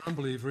believer and they're an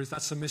unbeliever,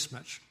 that's a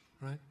mismatch,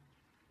 right?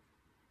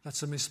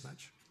 That's a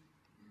mismatch.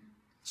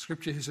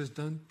 Scripture here says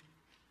don't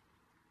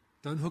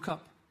hook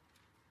up.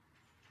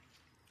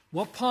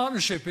 What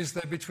partnership is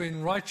there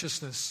between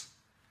righteousness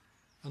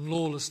and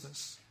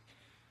lawlessness?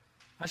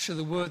 Actually,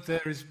 the word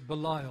there is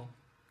Belial,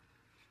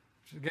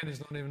 which again is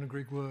not even a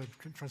Greek word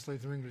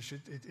translated to English.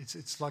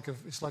 It's like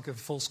a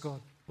false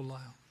god,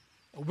 Belial,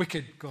 a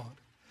wicked god.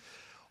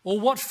 Or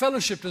what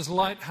fellowship does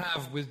light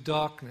have with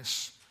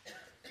darkness?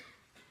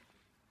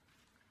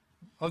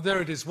 Oh,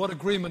 there it is. What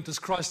agreement does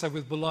Christ have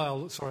with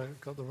Belial? Sorry, I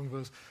got the wrong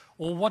verse.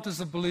 Or what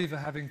does a believer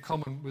have in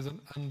common with an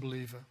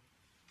unbeliever?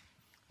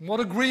 What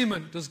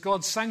agreement does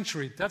God's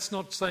sanctuary? That's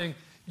not saying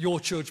your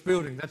church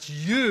building. That's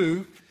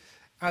you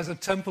as a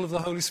temple of the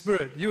Holy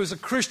Spirit. You as a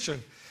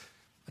Christian,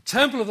 a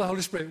temple of the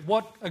Holy Spirit.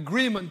 What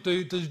agreement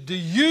do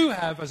you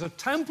have as a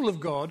temple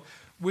of God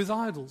with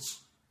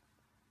idols?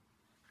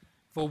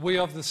 For we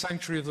are the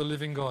sanctuary of the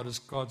living God, as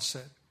God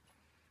said.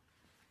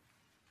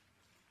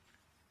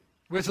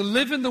 We're to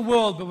live in the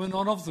world, but we're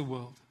not of the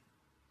world.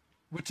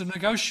 We're to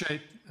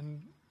negotiate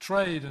and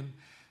trade and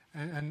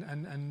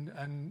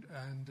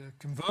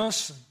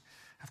converse and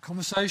have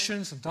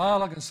conversations and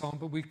dialogue and so on,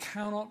 but we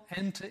cannot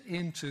enter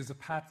into the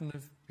pattern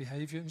of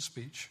behavior and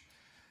speech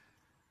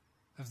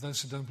of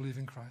those who don't believe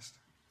in Christ.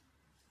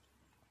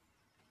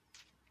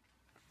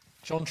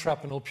 John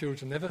Trapp, an old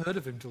Puritan, never heard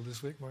of him till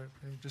this week.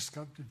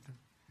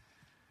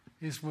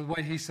 Here's the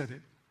way he said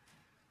it.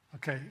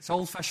 Okay, it's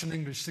old-fashioned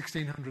English,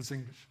 1600s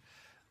English.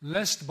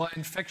 Lest by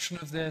infection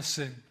of their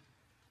sin,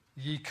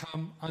 ye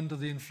come under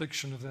the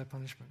infliction of their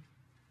punishment.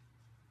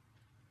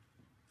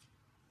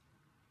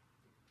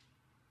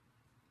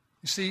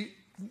 You see,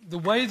 the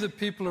way that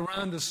people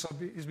around us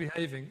is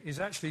behaving is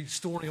actually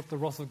storing up the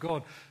wrath of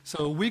God.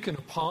 So are we going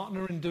to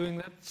partner in doing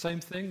that same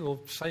thing or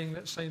saying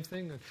that same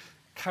thing and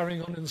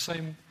carrying on in the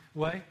same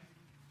way?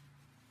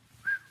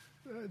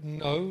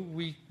 No,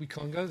 we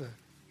can't go there.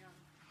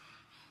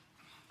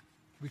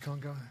 We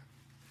can't go there.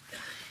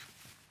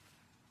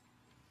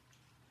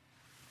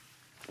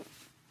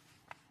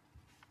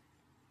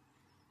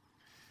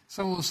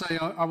 Someone will say,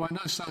 I know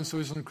so-and-so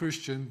isn't a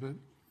Christian, but,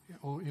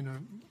 or,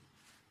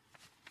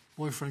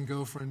 boyfriend,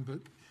 girlfriend, but,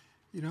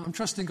 I'm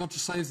trusting God to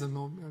save them,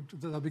 or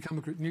they'll become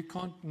a Christian. You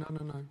can't, no.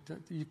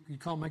 You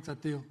can't make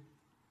that deal.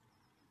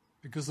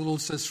 Because the Lord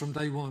says from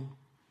day one,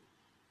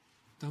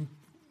 don't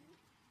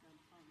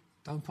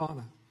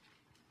partner.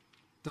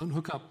 Don't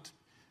hook up.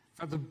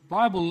 In fact, the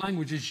Bible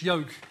language is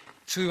yoke.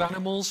 Two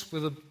animals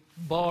with a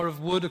bar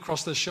of wood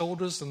across their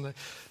shoulders, and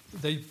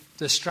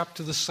they're strapped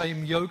to the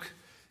same yoke.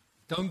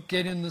 Don't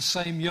get in the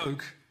same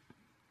yoke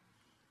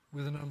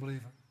with an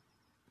unbeliever.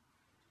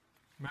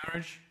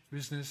 Marriage,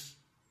 business,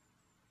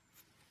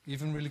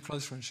 even really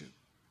close friendship.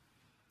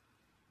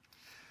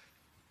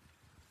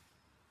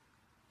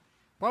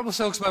 The Bible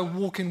talks about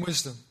walk in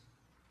wisdom.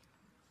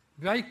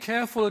 Pay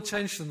careful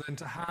attention then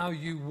to how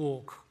you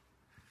walk,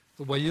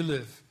 the way you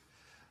live,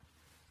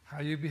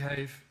 how you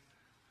behave,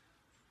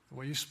 the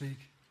way you speak.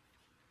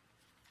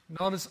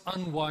 Not as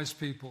unwise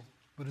people,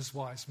 but as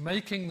wise,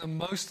 making the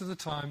most of the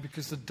time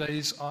because the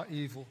days are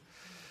evil.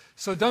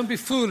 So don't be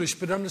foolish,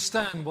 but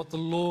understand what the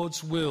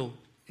Lord's will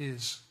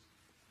is.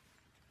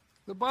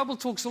 The Bible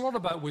talks a lot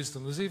about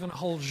wisdom. There's even a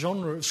whole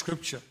genre of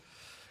scripture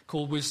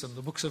called wisdom.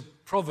 The books of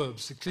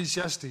Proverbs,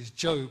 Ecclesiastes,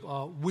 Job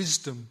are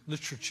wisdom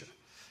literature.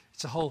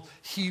 It's a whole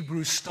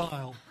Hebrew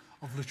style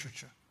of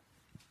literature.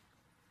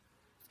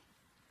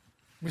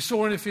 We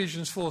saw in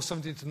Ephesians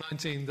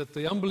 4:17-19 that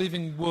the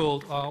unbelieving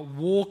world are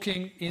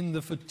walking in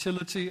the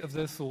fertility of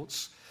their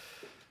thoughts,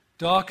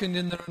 darkened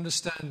in their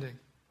understanding,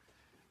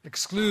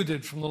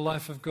 excluded from the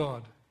life of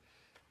God,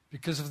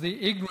 Because of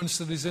the ignorance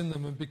that is in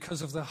them and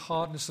because of the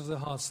hardness of their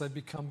hearts, they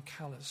become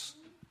callous.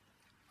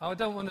 I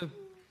don't want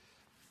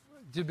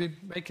to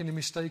make any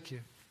mistake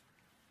here.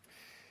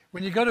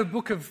 When you go to the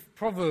book of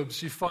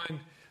Proverbs, you find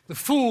the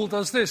fool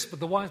does this, but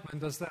the wise man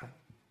does that.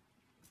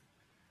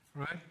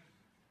 Right?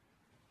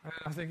 And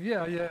I think,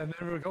 yeah, and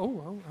then we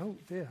go, oh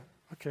dear,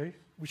 okay,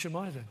 which am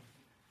I then?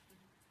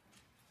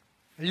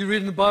 Are you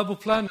reading the Bible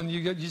plan and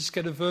you just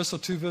get a verse or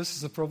two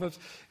verses of Proverbs?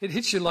 It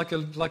hits you like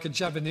a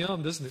jab in the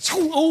arm, doesn't it?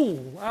 Oh,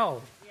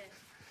 wow.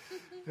 Yes.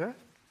 Yeah?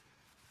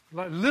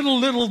 Like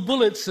little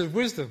bullets of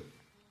wisdom.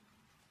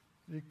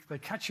 They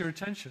catch your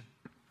attention.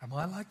 Am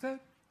I like that?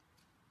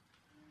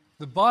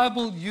 The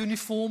Bible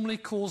uniformly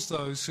calls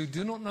those who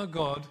do not know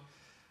God,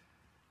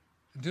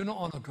 do not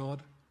honor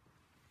God,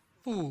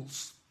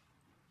 fools.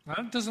 Now,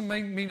 that doesn't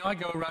mean I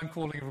go around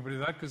calling everybody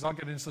that, because I'll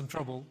get in some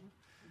trouble.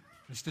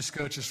 It's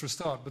discourteous for a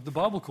start, but the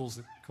Bible calls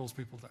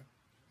people that.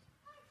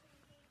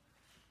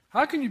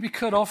 How can you be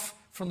cut off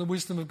from the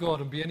wisdom of God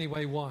and be any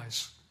way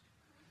wise?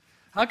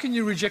 How can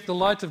you reject the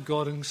light of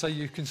God and say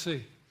you can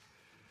see?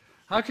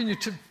 How can you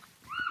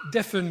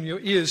deafen your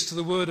ears to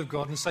the word of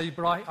God and say,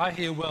 but I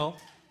hear well,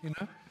 you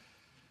know?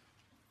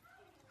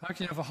 How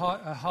can you have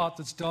a heart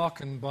that's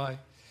darkened by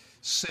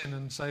sin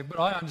and say, but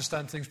I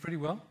understand things pretty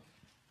well?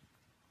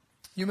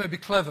 You may be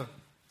clever,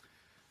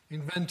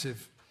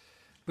 inventive,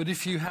 but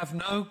if you have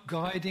no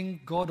guiding,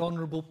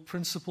 God-honorable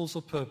principles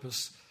or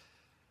purpose,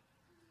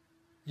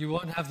 you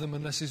won't have them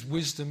unless His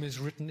wisdom is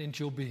written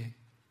into your being.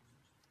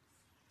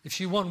 If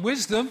you want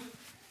wisdom,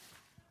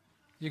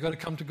 you've got to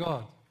come to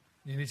God.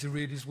 You need to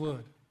read His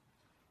Word.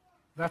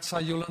 That's how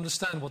you'll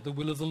understand what the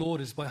will of the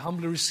Lord is, by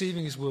humbly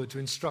receiving His Word to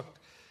instruct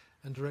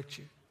and direct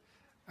you.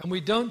 And we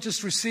don't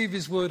just receive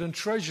His Word and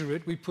treasure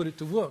it, we put it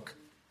to work.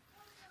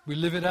 We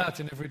live it out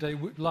in everyday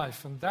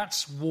life, and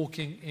that's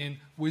walking in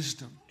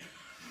wisdom.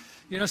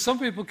 You know, some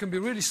people can be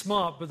really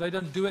smart, but they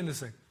don't do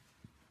anything.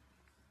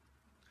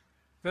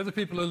 They're the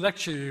people who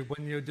lecture you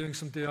when you're doing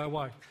some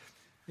DIY.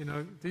 You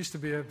know, there used to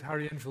be a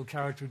Harry Enfield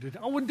character who did,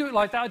 I wouldn't do it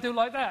like that, I'd do it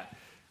like that.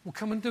 Well,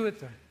 come and do it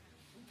then.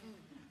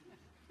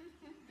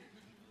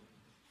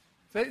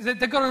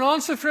 They've got an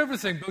answer for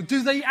everything, but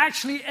do they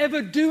actually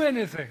ever do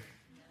anything?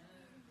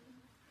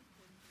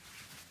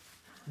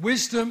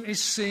 Wisdom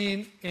is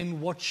seen in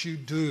what you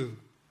do,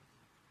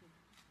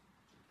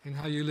 in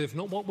how you live,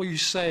 not what you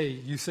say,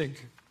 you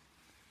think.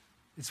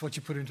 It's what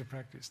you put into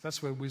practice.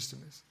 That's where wisdom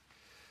is.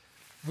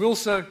 We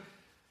also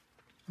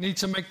need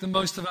to make the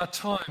most of our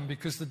time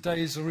because the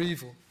days are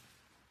evil.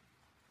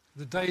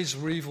 The days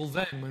were evil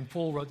then when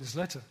Paul wrote this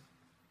letter.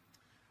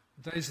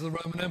 The days of the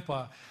Roman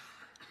Empire.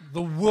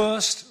 The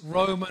worst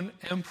Roman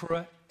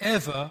emperor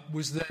ever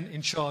was then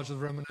in charge of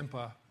the Roman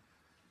Empire,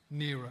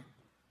 Nero.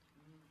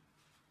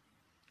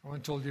 I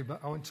won't tell you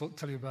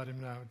about him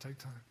now. It would take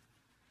time.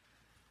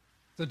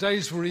 The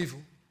days were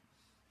evil.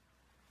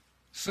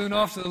 Soon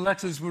after the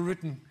letters were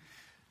written,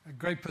 a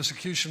great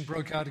persecution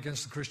broke out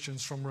against the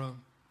Christians from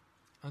Rome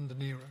under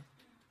Nero.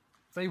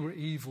 They were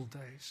evil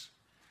days.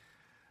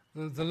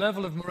 The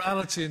level of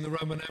morality in the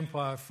Roman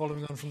Empire,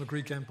 following on from the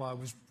Greek Empire,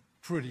 was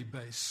pretty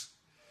base.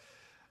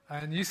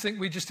 And you think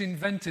we just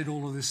invented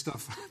all of this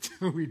stuff?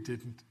 We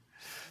didn't.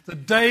 The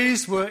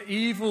days were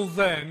evil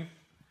then,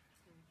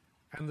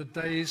 and the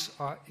days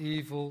are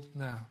evil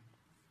now.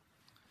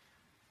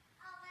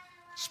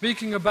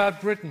 Speaking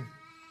about Britain,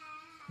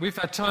 we've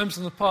had times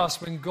in the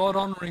past when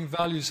God-honoring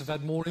values have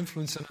had more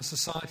influence in our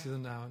society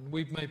than now, and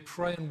we may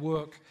pray and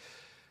work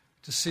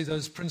to see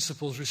those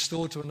principles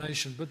restored to a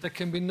nation. But there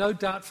can be no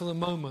doubt for the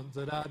moment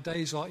that our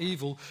days are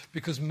evil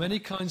because many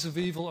kinds of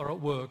evil are at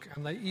work,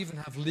 and they even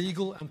have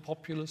legal and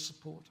popular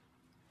support.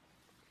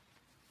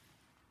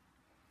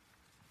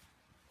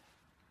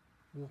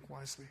 Walk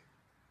wisely.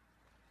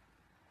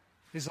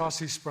 Here's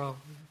R.C. Sproul,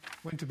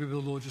 went to be with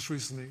the Lord just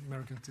recently,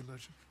 American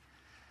theologian.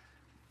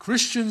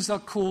 Christians are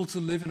called to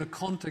live in a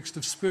context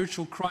of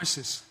spiritual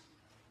crisis.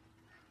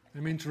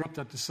 Let me interrupt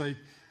that to say,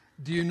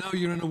 do you know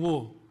you're in a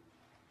war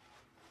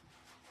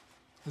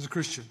as a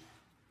Christian?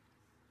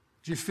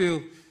 Do you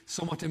feel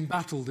somewhat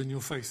embattled in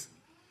your faith?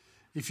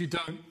 If you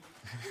don't,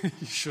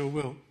 you sure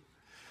will.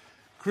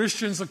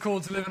 Christians are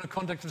called to live in a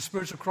context of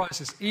spiritual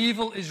crisis.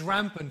 Evil is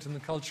rampant in the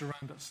culture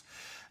around us.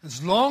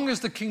 As long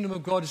as the kingdom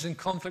of God is in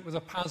conflict with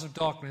the powers of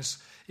darkness,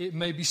 it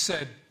may be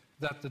said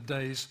that the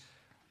days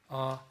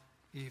are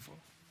evil.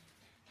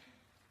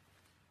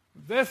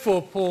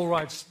 Therefore, Paul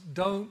writes,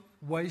 don't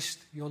waste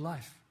your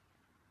life.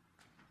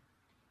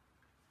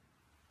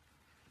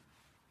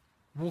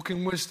 Walk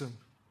in wisdom.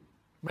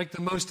 Make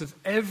the most of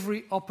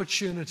every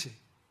opportunity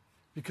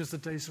because the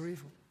days are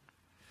evil.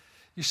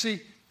 You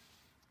see,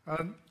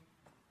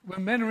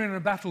 when men are in a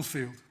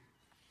battlefield,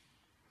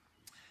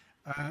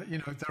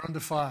 they're under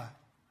fire.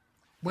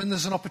 When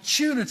there's an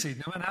opportunity,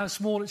 no matter how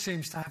small it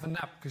seems, to have a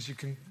nap, because you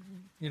can,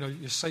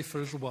 you're safe for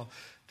a little while,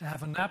 to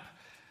have a nap,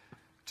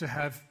 to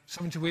have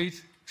something to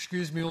eat,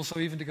 also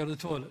even to go to the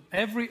toilet.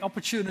 Every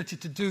opportunity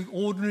to do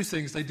ordinary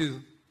things, they do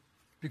them,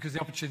 because the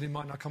opportunity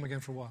might not come again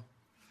for a while.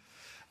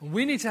 And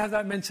we need to have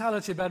that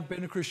mentality about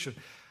being a Christian.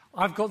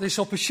 I've got this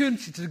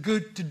opportunity to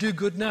do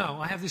good now.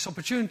 I have this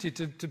opportunity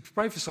to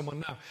pray for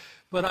someone now.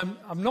 But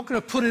I'm not going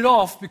to put it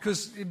off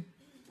because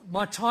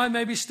my time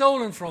may be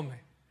stolen from me.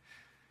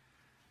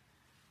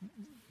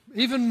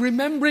 Even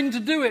remembering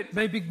to do it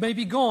may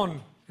be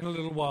gone in a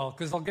little while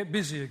because I'll get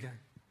busy again.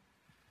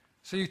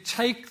 So you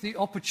take the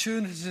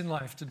opportunities in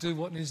life to do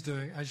what needs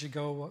doing as you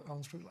go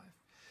on through life.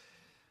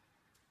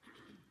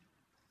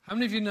 How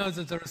many of you know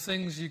that there are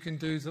things you can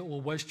do that will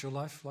waste your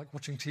life, like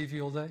watching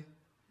TV all day?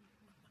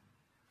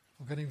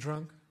 Or getting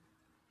drunk?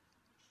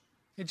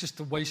 It just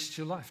wastes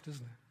your life,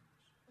 doesn't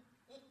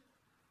it?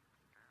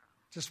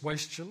 Just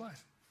wastes your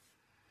life.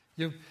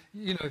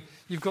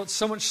 You've got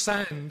so much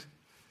sand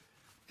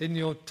in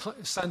your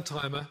sand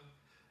timer,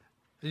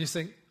 and you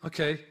think,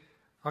 okay,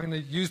 I'm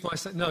going to use my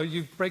sand. No,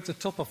 you break the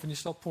top off and you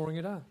stop pouring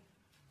it out.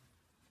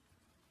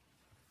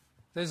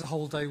 There's a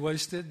whole day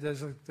wasted.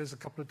 There's a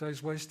couple of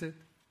days wasted.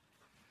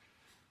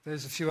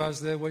 There's a few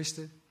hours there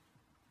wasted.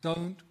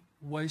 Don't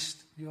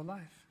waste your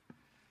life.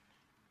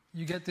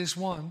 You get this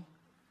one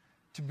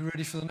to be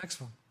ready for the next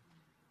one.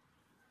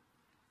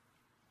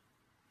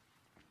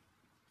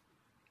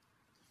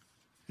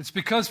 It's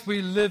because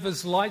we live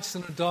as lights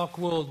in a dark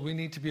world, we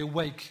need to be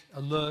awake,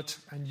 alert,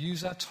 and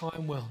use our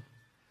time well,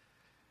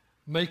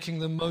 making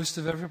the most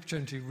of every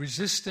opportunity,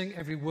 resisting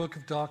every work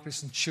of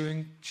darkness and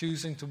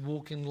choosing to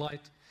walk in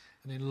light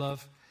and in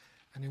love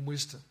and in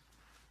wisdom.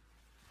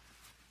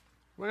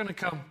 We're going to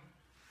come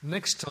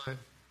next time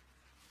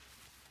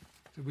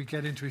that we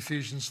get into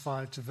Ephesians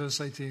 5 to verse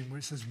 18, where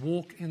it says,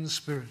 walk in the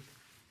Spirit.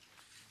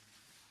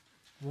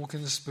 Walk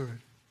in the Spirit.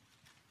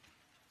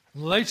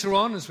 And later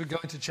on, as we go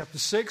into chapter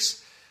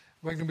 6,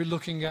 we're going to be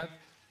looking at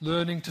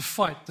learning to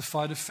fight the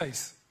fight of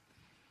faith,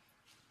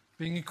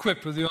 being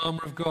equipped with the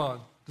armor of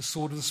God, the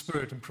sword of the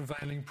Spirit, and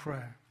prevailing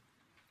prayer.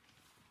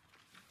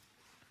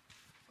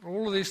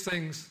 All of these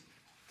things,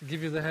 to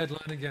give you the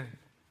headline again,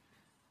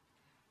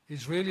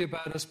 is really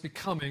about us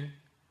becoming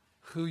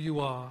who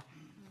you are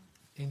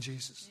in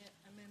Jesus. Yeah,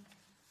 amen.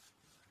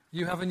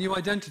 You have a new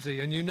identity,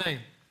 a new name.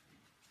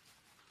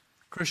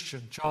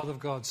 Christian, child of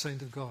God,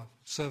 saint of God,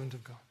 servant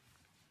of God.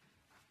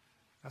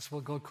 That's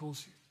what God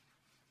calls you.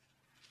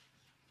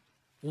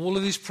 All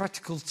of these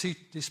practical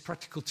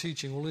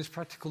teaching, all these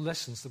practical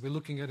lessons that we're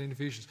looking at in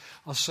Ephesians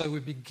are so we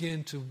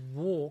begin to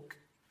walk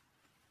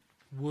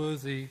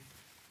worthy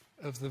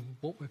of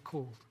what we're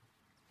called.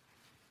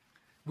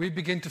 We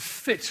begin to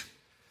fit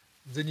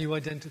the new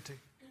identity.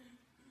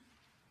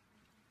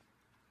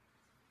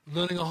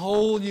 Learning a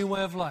whole new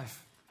way of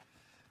life,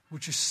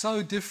 which is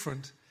so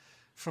different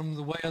from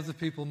the way other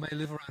people may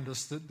live around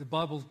us that the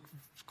Bible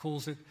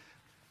calls it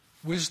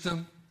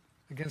wisdom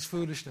against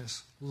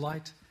foolishness,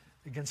 light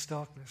against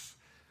darkness,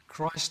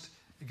 Christ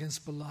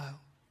against Belial,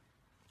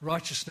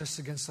 righteousness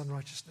against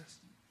unrighteousness.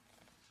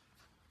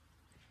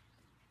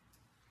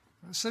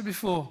 I said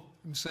before,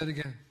 and say it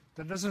again,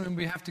 that doesn't mean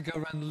we have to go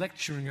around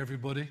lecturing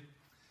everybody,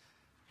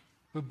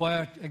 but by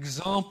our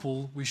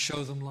example, we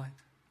show them light.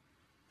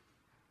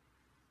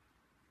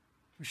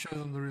 We show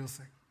them the real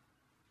thing.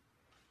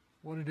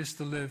 What it is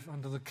to live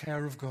under the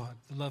care of God,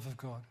 the love of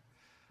God,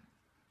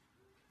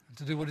 and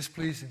to do what is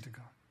pleasing to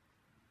God.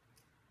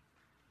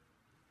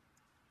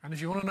 And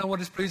if you want to know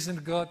what is pleasing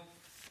to God,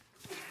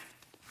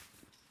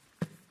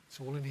 it's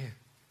all in here.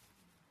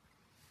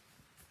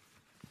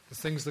 The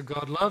things that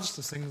God loves,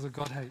 the things that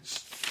God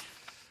hates.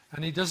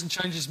 And He doesn't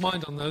change His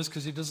mind on those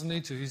because He doesn't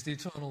need to. He's the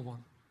eternal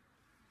one.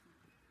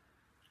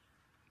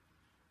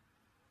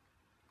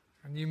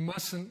 And you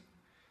mustn't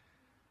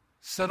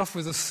set off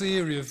with a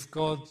theory of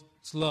God's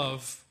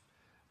love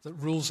that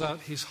rules out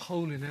His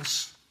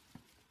holiness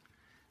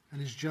and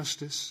His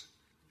justice,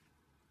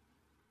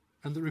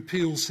 and that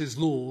repeals His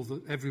law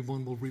that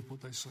everyone will reap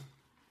what they sow.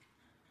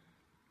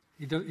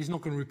 He's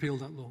not going to repeal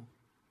that law.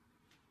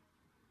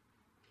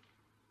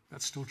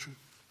 That's still true.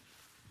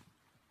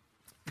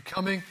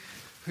 Becoming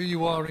who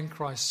you are in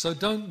Christ. So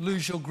don't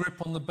lose your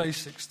grip on the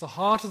basics. The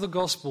heart of the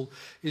gospel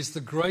is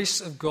the grace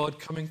of God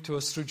coming to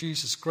us through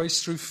Jesus.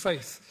 Grace through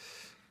faith.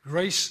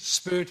 Grace,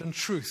 Spirit, and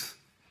truth.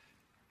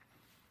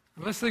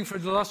 And let's think for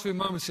the last few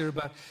moments here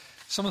about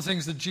some of the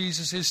things that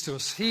Jesus is to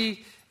us.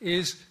 He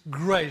is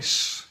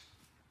grace.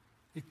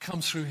 It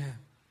comes through Him.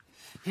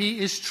 He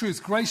is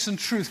truth. Grace and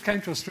truth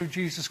came to us through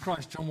Jesus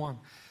Christ, John 1.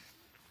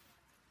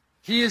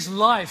 He is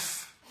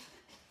life,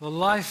 the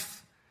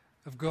life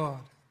of God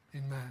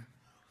in man.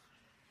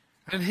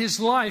 And His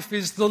life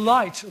is the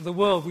light of the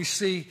world. We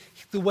see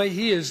the way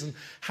He is and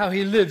how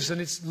He lives, and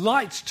it's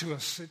light to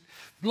us. It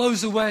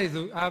blows away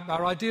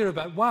our idea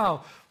about,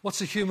 wow,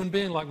 what's a human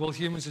being like? Well,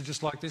 humans are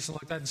just like this and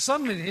like that. And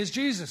suddenly, here's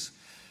Jesus,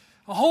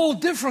 a whole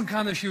different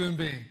kind of human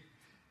being.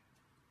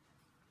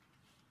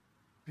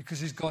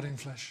 Because He's God in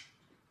flesh.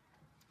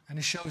 And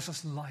He shows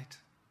us light.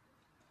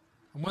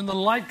 And when the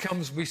light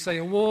comes, we say,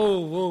 whoa,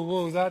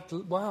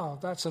 wow,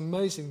 that's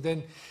amazing.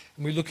 Then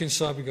when we look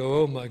inside, we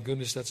go, oh my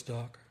goodness, that's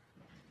dark.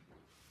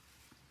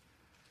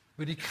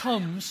 But He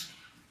comes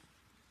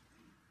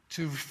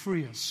to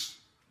free us,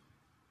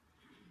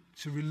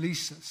 to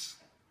release us,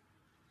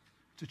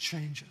 to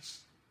change us.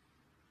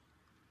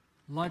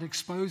 Light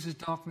exposes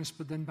darkness,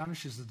 but then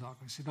banishes the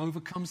darkness. It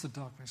overcomes the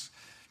darkness.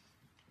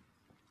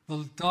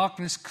 The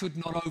darkness could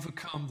not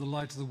overcome the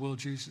light of the world,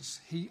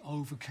 Jesus. He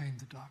overcame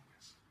the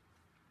darkness.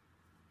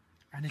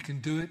 And he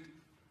can do it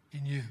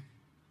in you.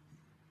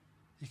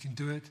 He can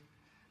do it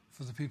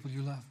for the people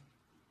you love.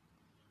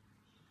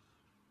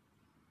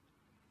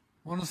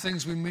 One of the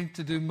things we mean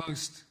to do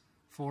most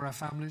for our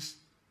families,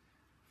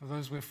 for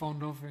those we're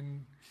fond of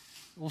in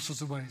all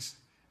sorts of ways,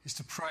 is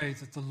to pray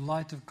that the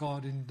light of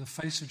God in the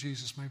face of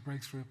Jesus may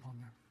break through upon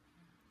them.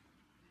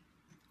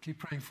 Keep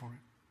praying for it.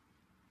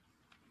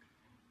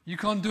 You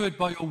can't do it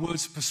by your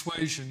words of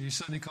persuasion. You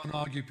certainly can't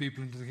argue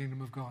people into the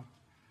kingdom of God.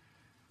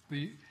 But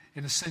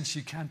in a sense,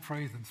 you can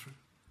pray them through.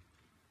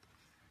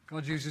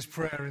 God uses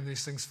prayer in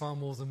these things far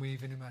more than we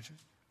even imagine.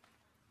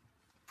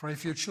 Pray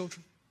for your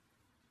children.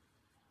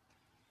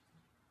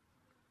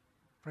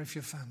 Pray for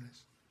your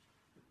families.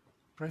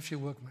 Pray for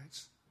your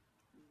workmates.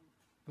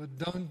 But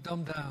don't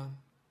dumb down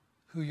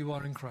who you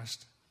are in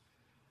Christ.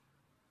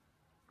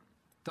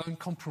 Don't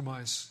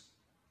compromise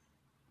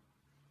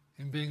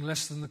in being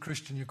less than the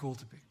Christian you're called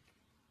to be.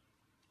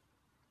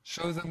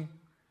 Show them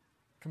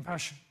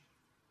compassion.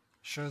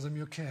 Show them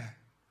your care.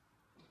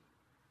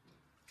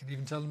 You can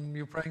even tell them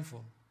you're praying for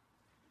them.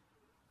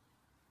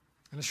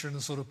 Unless you're in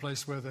the sort of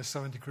place where they're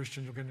so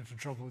anti-Christian you'll get into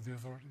trouble with the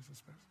authorities, I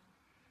suppose.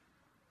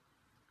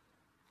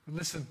 But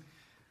listen,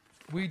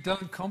 we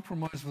don't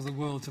compromise with the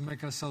world to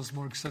make ourselves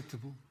more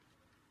acceptable.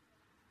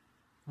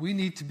 We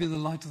need to be the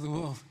light of the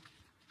world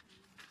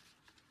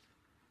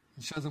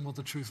and show them what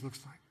the truth looks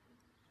like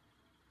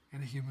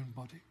in a human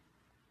body,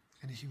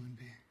 in a human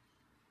being.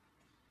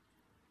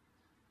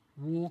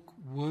 Walk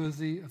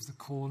worthy of the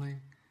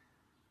calling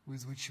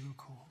with which you were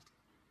called.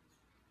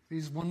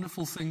 These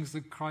wonderful things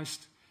that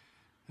Christ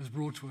has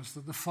brought to us,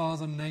 that the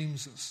Father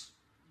names us.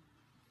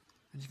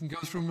 And you can go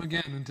through them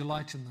again and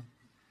delight in them.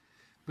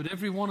 But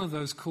every one of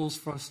those calls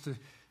for us to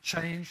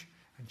change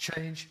and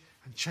change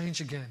and change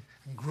again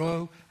and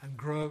grow and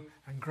grow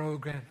and grow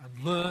again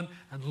and learn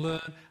and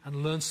learn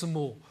and learn some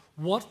more.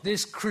 What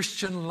this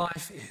Christian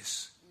life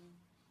is.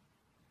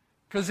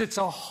 Because it's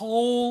a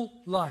whole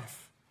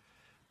life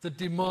that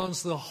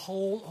demands the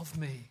whole of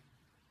me,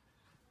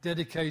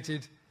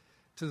 dedicated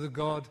to the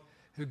God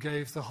who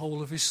gave the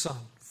whole of his Son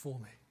for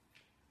me.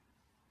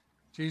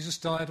 Jesus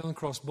died on the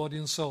cross, body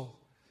and soul,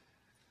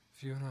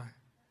 for you and I.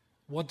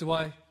 What do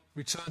I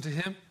return to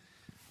him?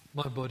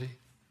 My body,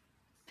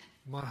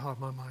 my heart,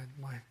 my mind,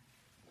 my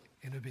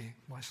inner being,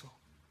 my soul.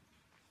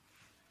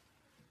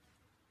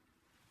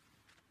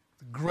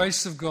 The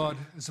grace of God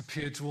has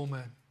appeared to all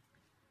men,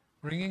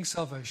 bringing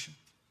salvation,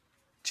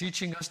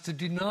 teaching us to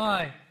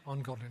deny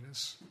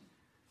ungodliness,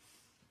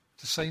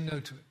 to say no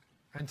to it,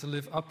 and to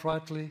live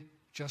uprightly,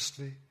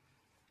 justly,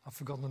 I've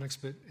forgotten the next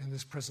bit, in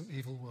this present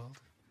evil world.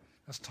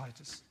 That's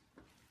Titus.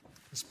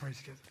 Let's pray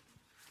together.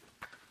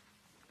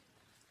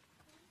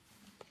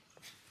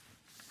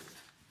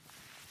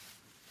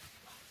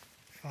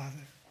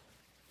 Father,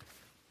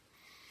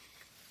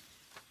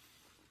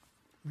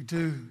 we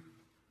do,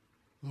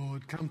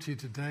 Lord, come to you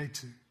today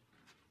to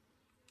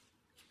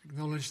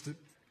acknowledge that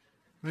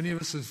many of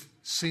us have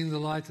seen the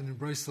light and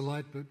embraced the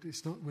light, but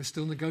it's not. We're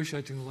still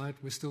negotiating the light.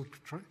 We're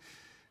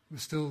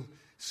still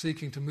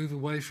seeking to move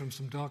away from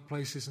some dark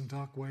places and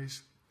dark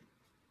ways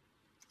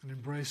and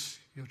embrace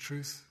your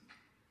truth.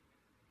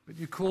 But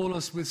you call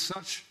us with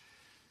such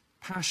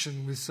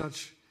passion, with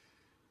such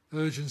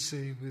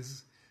urgency,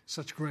 with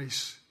such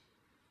grace,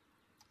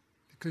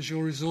 because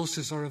your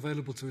resources are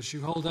available to us.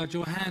 You hold out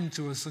your hand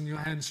to us, and your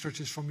hand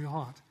stretches from your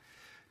heart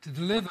to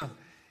deliver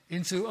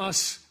into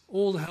us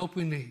all the help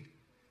we need,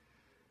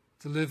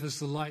 to live as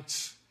the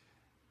lights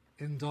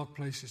in dark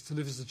places, to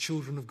live as the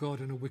children of God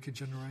in a wicked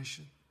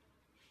generation.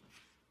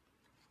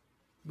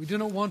 We do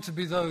not want to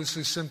be those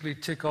who simply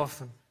tick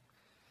off and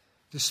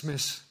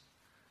dismiss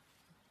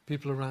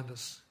people around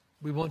us.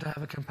 We want to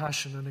have a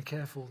compassion and a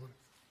care for them.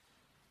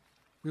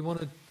 We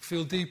want to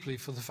feel deeply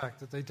for the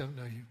fact that they don't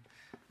know you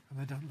and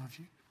they don't love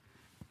you.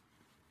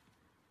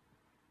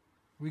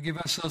 We give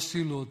ourselves to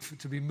you, Lord,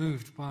 to be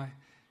moved by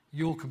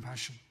your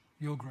compassion,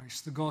 your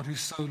grace, the God who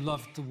so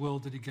loved the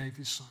world that he gave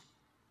his Son.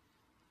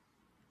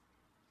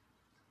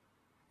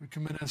 We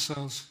commit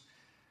ourselves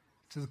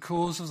to the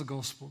cause of the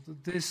gospel,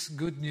 that this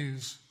good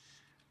news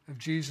of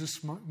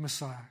Jesus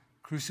Messiah,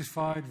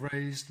 crucified,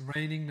 raised,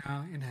 reigning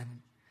now in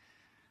heaven,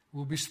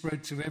 will be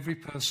spread to every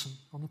person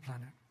on the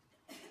planet,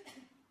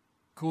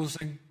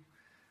 causing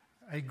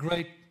a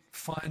great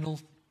final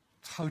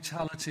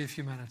totality of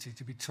humanity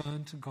to be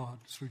turned to God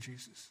through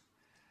Jesus.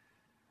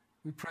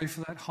 We pray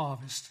for that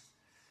harvest.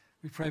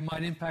 We pray it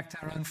might impact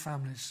our own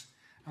families,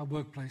 our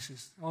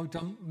workplaces. Oh,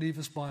 don't leave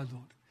us by,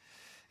 Lord.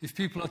 If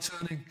people are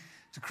turning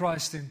to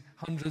Christ in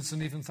hundreds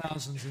and even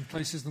thousands in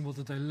places in the world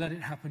today, let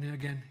it happen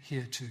again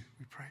here too,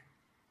 we pray,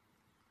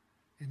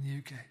 in the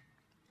UK.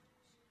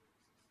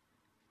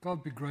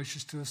 God be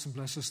gracious to us and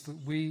bless us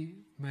that we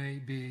may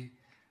be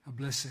a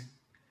blessing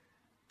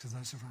to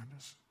those around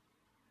us.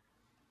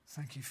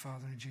 Thank you,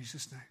 Father, in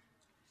Jesus' name.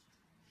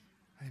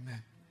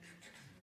 Amen.